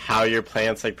 how your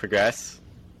plants, like, progress.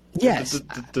 Yes.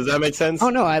 Does that make sense? Oh,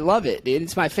 no, I love it, dude.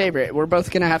 It's my favorite. We're both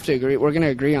going to have to agree. We're going to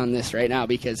agree on this right now,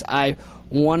 because I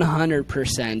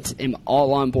 100% am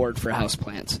all on board for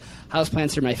houseplants.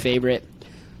 Houseplants are my favorite.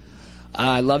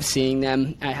 I love seeing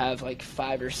them. I have like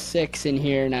 5 or 6 in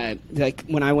here, and I like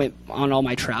when I went on all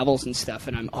my travels and stuff,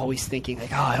 and I'm always thinking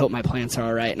like, oh, I hope my plants are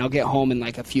all right. And I'll get home and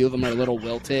like a few of them are a little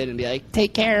wilted, and be like,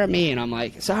 take care of me, and I'm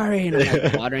like, sorry, and I'm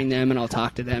like watering them, and I'll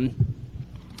talk to them.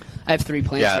 I have 3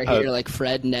 plants right here, like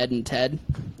Fred, Ned, and Ted.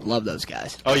 Love those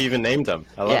guys. Oh, you even named them.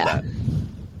 I love that.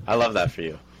 I love that for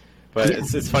you. But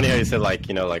it's funny how you said, like,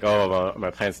 you know, like, oh,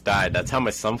 my plants died. That's how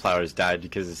my sunflowers died,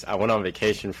 because I went on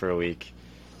vacation for a week.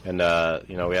 And,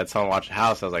 you know, we had someone watch the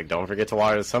house. I was like, don't forget to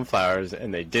water the sunflowers.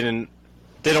 And they didn't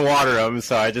water them.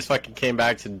 So I just fucking came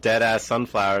back to dead-ass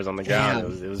sunflowers on the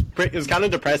ground. It was kind of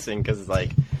depressing, because,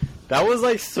 like, that was,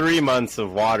 like, 3 months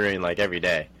of watering, like, every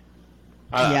day.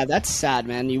 Yeah, that's sad,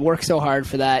 man. You work so hard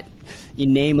for that. You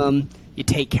name them. You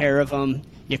take care of them.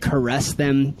 You caress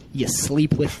them. You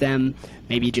sleep with them.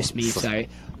 Maybe just me, sorry.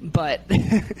 But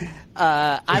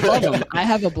I love them. I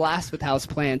have a blast with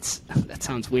houseplants. That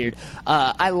sounds weird.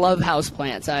 I love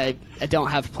houseplants. I don't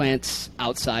have plants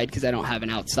outside because I don't have an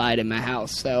outside in my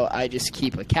house. So I just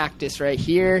keep a cactus right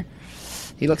here.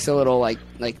 He looks a little like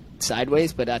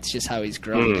sideways, but that's just how he's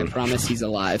growing. I promise he's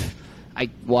alive. I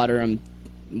water him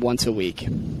once a week.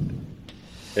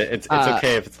 It's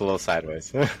okay if it's a little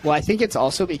sideways. Well, I think it's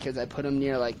also because I put him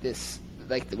near like this,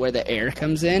 like where the air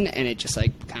comes in, and it just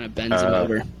like kind of bends him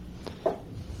over.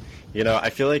 You know, I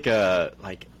feel like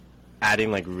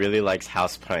adding like really likes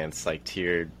houseplants like to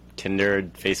your Tinder,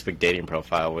 Facebook dating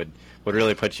profile would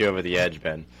really put you over the edge,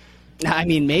 Ben. I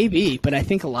mean, maybe, but I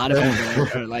think a lot of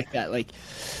people are like that. Like,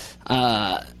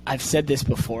 I've said this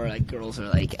before. Like, girls are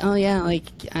like, "Oh yeah, like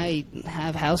I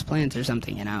have houseplants or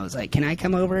something," and I was like, "Can I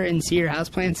come over and see your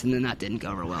houseplants?" And then that didn't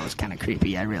go over well. It was kind of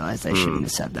creepy. I realized I shouldn't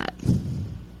have said that.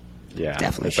 Yeah,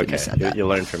 definitely shouldn't have said that. You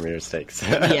learn from your mistakes.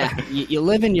 Yeah, you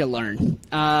live and you learn.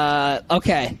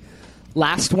 Okay,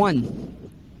 last one.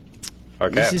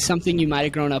 Okay. This is something you might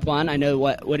have grown up on. I know.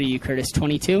 What are you, Curtis?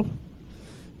 22?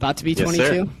 About to be 22? Yes,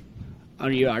 sir. Or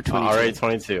you are 22? Already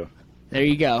 22. There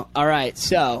you go. All right,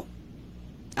 so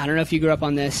I don't know if you grew up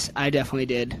on this. I definitely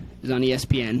did. It was on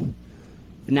ESPN.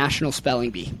 The National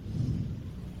Spelling Bee.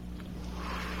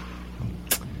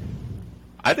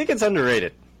 I think it's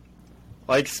underrated.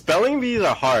 Like, spelling bees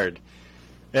are hard.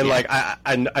 And, like,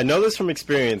 I know this from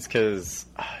experience because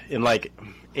in, like,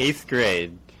 8th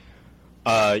grade,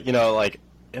 you know, like,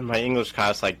 in my English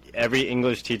class, like, every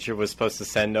English teacher was supposed to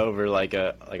send over, like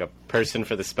a person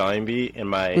for the spelling bee, and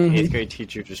my 8th grade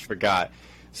teacher just forgot.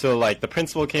 So, like, the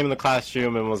principal came in the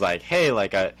classroom and was like, "Hey,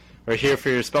 like, we're here for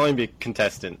your spelling bee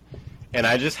contestant." And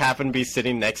I just happened to be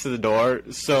sitting next to the door,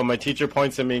 so my teacher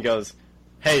points at me and goes,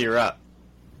 "Hey, you're up."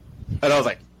 And I was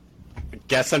like,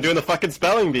 "Guess I'm doing the fucking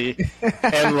spelling bee."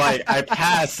 And, like, I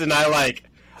passed, and I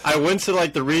went to,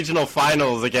 like, the regional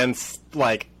finals against,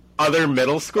 like, other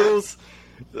middle schools.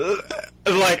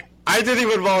 Like, I didn't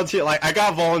even volunteer. Like, I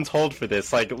got voluntold for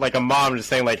this. Like a mom just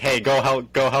saying, like, "Hey, go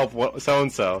help so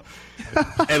and so,"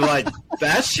 and like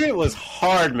that shit was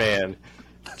hard, man.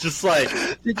 Just like,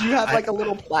 did you have like a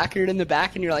little placard in the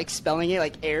back and you're like spelling it,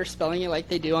 like air spelling it, like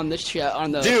they do on this show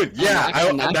on the dude? Yeah,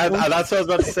 that's what I was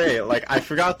about to say. Like, I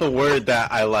forgot the word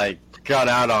that I like got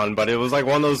out on, but it was like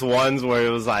one of those ones where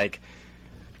it was like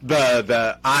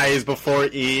the I's before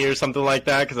E or something like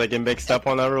that, because I get mixed up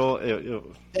on that rule.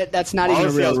 That's not even a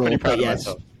real I was pretty rule, proud of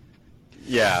myself.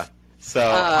 Yeah, so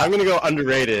I'm gonna go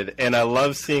underrated, and I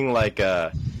love seeing like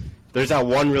there's that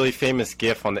one really famous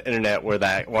GIF on the internet where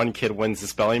that one kid wins the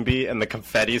spelling bee and the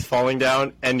confetti's falling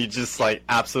down, and you just like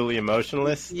absolutely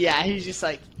emotionless. Yeah, he's just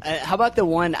like, how about the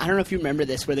one? I don't know if you remember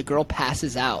this, where the girl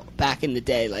passes out back in the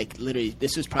day. Like literally,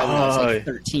 this was probably when I was like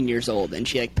 13 years old, and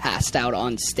she like passed out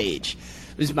on stage.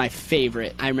 It was my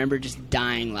favorite. I remember just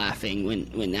dying laughing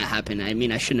when that happened. I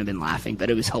mean, I shouldn't have been laughing, but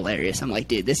it was hilarious. I'm like,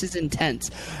 dude, this is intense.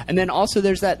 And then also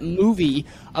there's that movie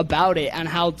about it and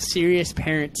how serious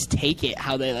parents take it,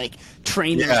 how they like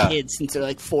train their kids since they're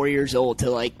like 4 years old to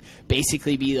like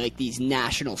basically be like these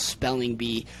national spelling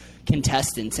bee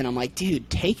contestants. And I'm like, dude,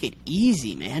 take it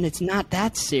easy, man. It's not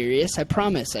that serious. I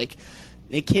promise. Like,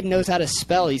 the kid knows how to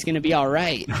spell. He's going to be all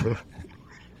right.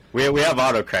 We have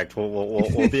autocorrect.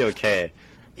 We'll be okay.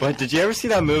 But did you ever see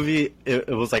that movie? It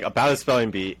was like about a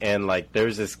spelling bee, and like there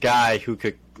was this guy who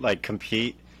could like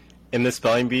compete in the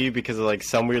spelling bee because of like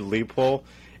some weird loophole,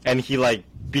 and he like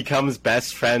becomes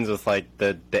best friends with like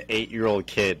the 8-year-old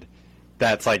kid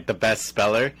that's like the best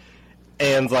speller,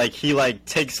 and like he like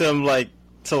takes him like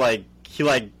to like he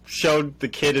like showed the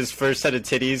kid his first set of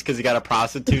titties because he got a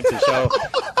prostitute to show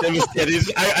him his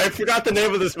titties. I forgot the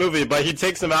name of this movie, but he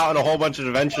takes him out on a whole bunch of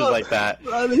adventures like that.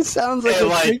 Bro, this sounds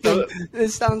like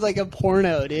this sounds like a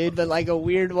porno, dude, but like a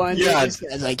weird one. Yeah, it's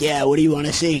like, yeah, what do you want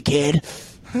to see, kid?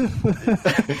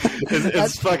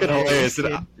 it's fucking hilarious.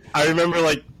 And I remember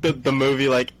like the movie,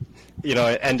 like, you know,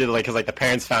 it ended like because like the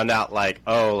parents found out like,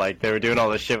 oh, like they were doing all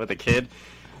this shit with the kid.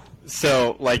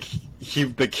 So like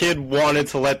the kid wanted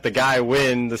to let the guy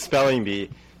win the spelling bee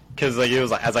because like it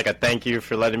was like as like a thank you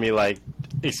for letting me like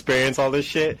experience all this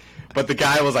shit. But the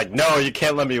guy was like, no, you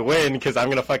can't let me win because I'm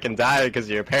gonna fucking die because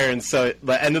of your parents. So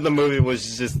the end of the movie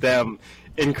was just them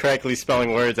incorrectly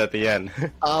spelling words at the end.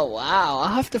 Oh wow,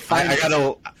 I'll have to find. I gotta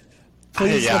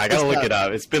look it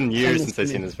up. It's been years since I've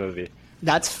seen this movie.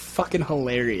 That's fucking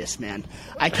hilarious, man.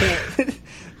 I can't.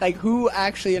 Like, who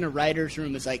actually in a writer's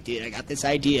room is like, dude, I got this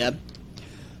idea.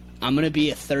 I'm going to be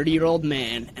a 30-year-old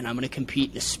man, and I'm going to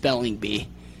compete in a spelling bee,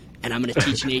 and I'm going to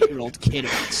teach an 8-year-old kid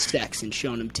about sex and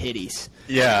showing him titties.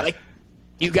 Yeah. Like,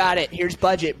 You got it. Here's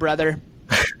budget, brother.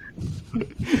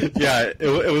 Yeah,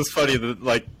 it was funny.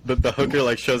 The hooker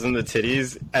like shows him the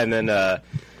titties, and then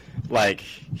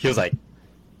he was like,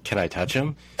 "Can I touch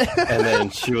him?" And then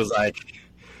she was like,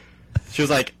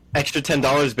 "Extra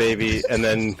 $10, baby." And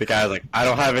then the guy was like, "I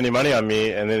don't have any money on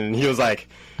me." And then he was like,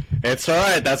 "It's all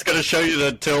right. That's gonna show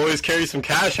you to always carry some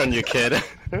cash on you, kid."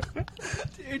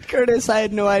 Dude, Curtis, I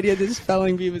had no idea this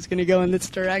spelling bee was gonna go in this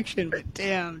direction, but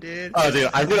damn, dude. Oh, dude,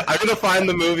 I'm gonna find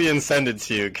the movie and send it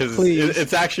to you because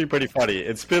it's actually pretty funny.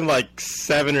 It's been like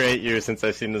 7 or 8 years since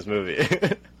I've seen this movie.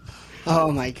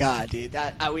 Oh my god, dude!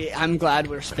 I'm glad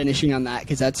we're finishing on that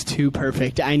because that's too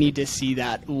perfect. I need to see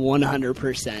that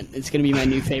 100%. It's gonna be my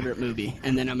new favorite movie,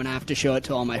 and then I'm gonna have to show it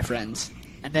to all my friends,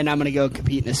 and then I'm gonna go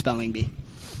compete in a spelling bee.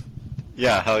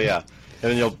 Yeah, hell yeah! And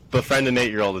then you'll befriend an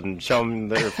 8-year-old and show them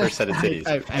their first set of titties.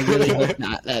 I really hope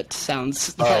not. That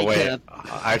sounds. Oh wait,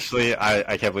 actually,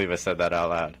 I can't believe I said that out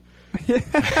loud.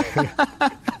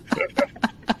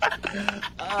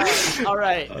 All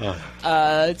right.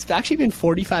 It's actually been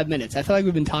 45 minutes. I feel like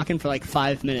we've been talking for like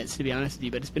 5 minutes, to be honest with you,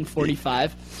 but it's been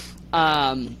 45.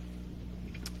 In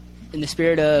the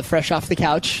spirit of fresh off the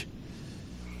couch,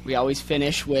 we always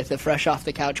finish with a fresh off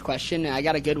the couch question, and I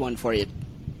got a good one for you.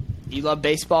 You love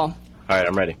baseball? All right,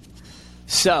 I'm ready.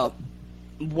 So,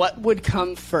 what would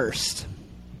come first?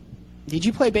 Did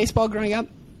you play baseball growing up?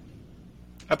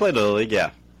 I played Little League,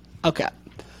 yeah. Okay.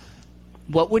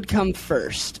 What would come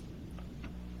first?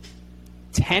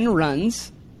 10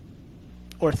 runs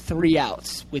or 3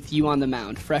 outs with you on the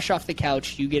mound? Fresh off the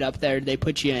couch, you get up there, they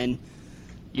put you in.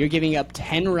 You're giving up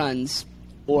 10 runs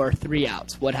or 3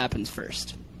 outs. What happens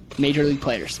first? Major league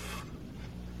players.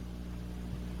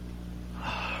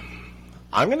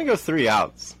 I'm going to go 3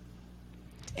 outs.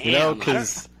 Damn, you know,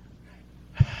 because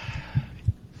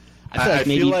I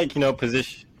feel like, you know,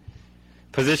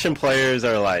 position players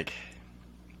are like,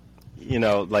 you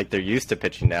know, like they're used to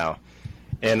pitching now.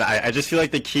 And I just feel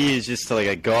like the key is just to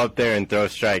like go up there and throw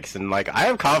strikes. And like I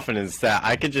have confidence that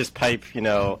I could just pipe, you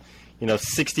know,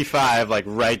 65 like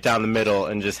right down the middle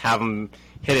and just have them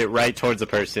hit it right towards the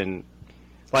person.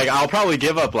 Like I'll probably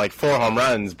give up like 4 home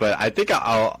runs, but I think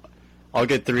I'll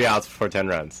get 3 outs before 10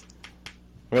 runs.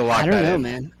 I'm gonna lock that in. I don't know,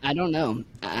 man. I don't know.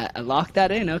 I locked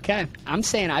that in. Okay. I'm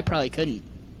saying I probably couldn't.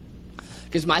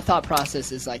 Because my thought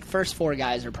process is like first 3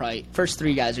 guys are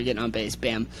getting on base,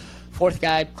 bam. 4th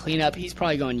guy, clean up, he's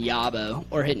probably going Yabo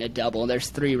or hitting a double. There's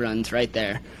 3 runs right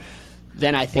there.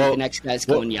 Then I think the next guy's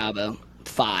going Yabo.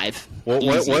 5.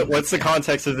 What's the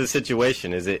context of the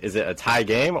situation? Is it a tie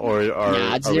game or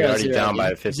nah, are we already down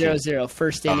by 15? 0-0.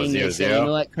 First inning, they say, you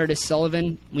know what, Curtis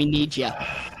Sullivan, we need you.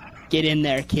 Get in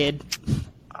there, kid.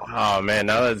 Oh, man,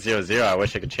 now that it's 0-0, I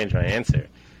wish I could change my answer.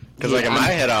 Because in my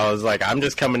head, I was like, I'm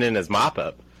just coming in as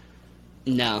mop-up.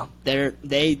 No, they're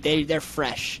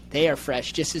fresh. They are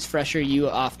fresh. Just as fresh are you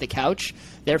off the couch.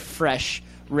 They're fresh,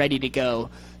 ready to go.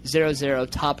 0-0,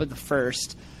 top of the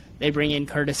first. They bring in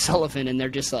Curtis Sullivan, and they're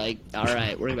just like, all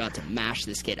right, we're about to mash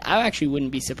this kid. I actually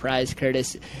wouldn't be surprised,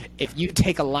 Curtis, if you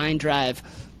take a line drive,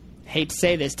 hate to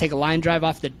say this, take a line drive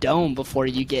off the dome before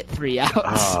you get 3 outs.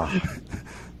 Oh.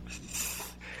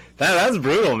 That's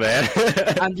brutal, man.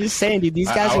 I'm just saying, dude, these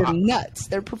guys are nuts.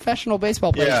 They're professional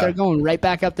baseball players. Yeah. They're going right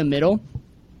back up the middle.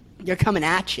 They're coming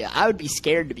at you. I would be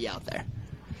scared to be out there.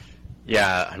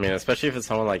 Yeah, I mean, especially if it's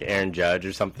someone like Aaron Judge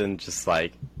or something, just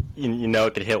like, you know,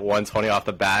 it could hit 120 off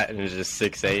the bat and it's just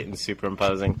 6'8" and super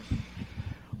imposing.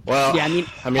 Well, yeah,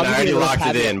 I already locked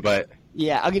it in, but...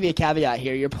 Yeah, I'll give you a caveat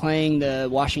here. You're playing the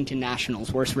Washington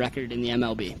Nationals, worst record in the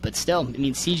MLB. But still, I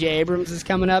mean, C.J. Abrams is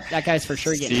coming up. That guy's for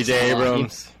sure getting C.J.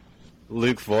 Abrams,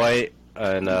 Luke Voigt,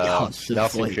 and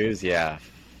Nelson Cruz. Yeah.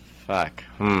 Fuck.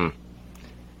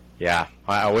 Yeah.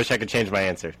 I wish I could change my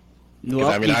answer. Well,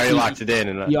 I already locked it in.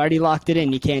 You already locked it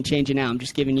in. You can't change it now. I'm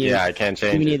just giving you. Yeah, I can't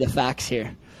change. Giving you the facts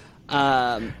here.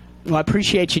 Well, I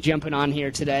appreciate you jumping on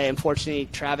here today. Unfortunately,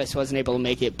 Travis wasn't able to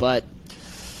make it, but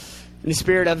in the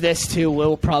spirit of this too,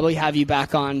 we'll probably have you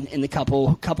back on in the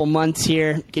couple months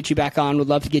here. Get you back on. Would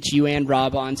love to get you and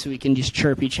Rob on so we can just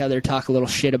chirp each other, talk a little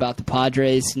shit about the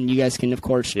Padres, and you guys can, of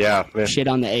course, shit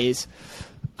on the A's.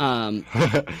 Yeah,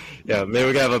 maybe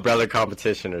we can have a brother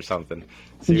competition or something.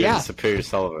 So you're Superior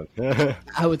Sullivan.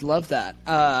 I would love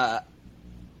that.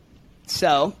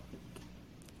 So,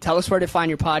 tell us where to find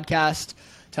your podcast.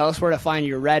 Tell us where to find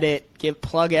your Reddit.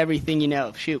 Plug everything you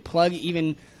know. Shoot, plug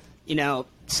even,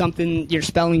 something, your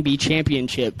spelling bee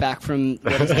championship back from,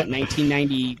 what is that,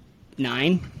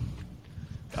 1999?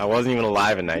 I wasn't even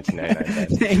alive in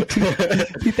 1999.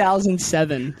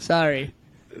 2007. Sorry.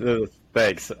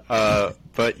 Thanks.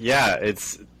 But yeah,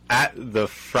 at the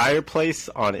Friar Place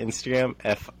on Instagram,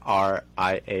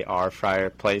 FRIAR Friar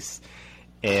Place,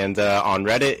 and on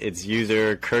Reddit it's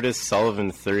user Curtis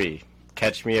Sullivan 3.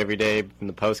 Catch me every day in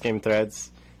the post game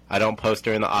threads. I don't post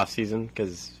during the off season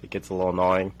because it gets a little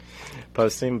annoying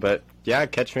posting, but yeah,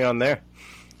 catch me on there.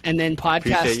 And then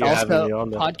podcast also.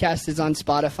 Podcast is on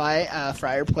Spotify,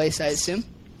 Friar Place, I assume.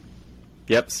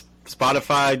 Yep,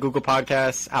 Spotify, Google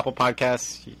Podcasts, Apple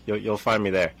Podcasts. You'll find me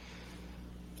there.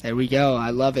 There we go.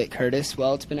 I love it, Curtis.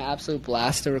 Well, it's been an absolute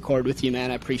blast to record with you, man.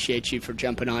 I appreciate you for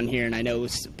jumping on here, and I know it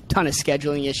was a ton of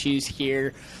scheduling issues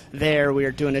here, there. We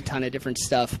were doing a ton of different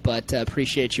stuff, but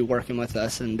appreciate you working with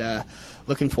us, and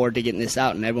looking forward to getting this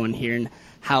out and everyone hearing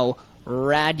how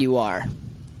rad you are.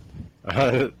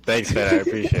 Thanks, man. I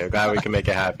appreciate it. Glad we can make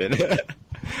it happen.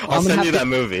 I'll send you that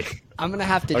movie. I'm going to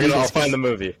have to do this. I'll find the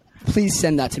movie. Please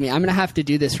send that to me. I'm going to have to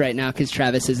do this right now because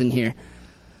Travis isn't here.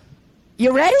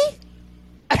 You ready?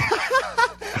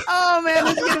 Oh, man,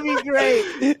 this is going to be great.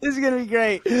 This is going to be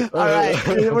great. All right,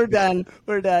 we're done.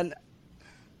 We're done.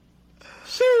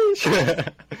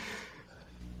 Sheesh.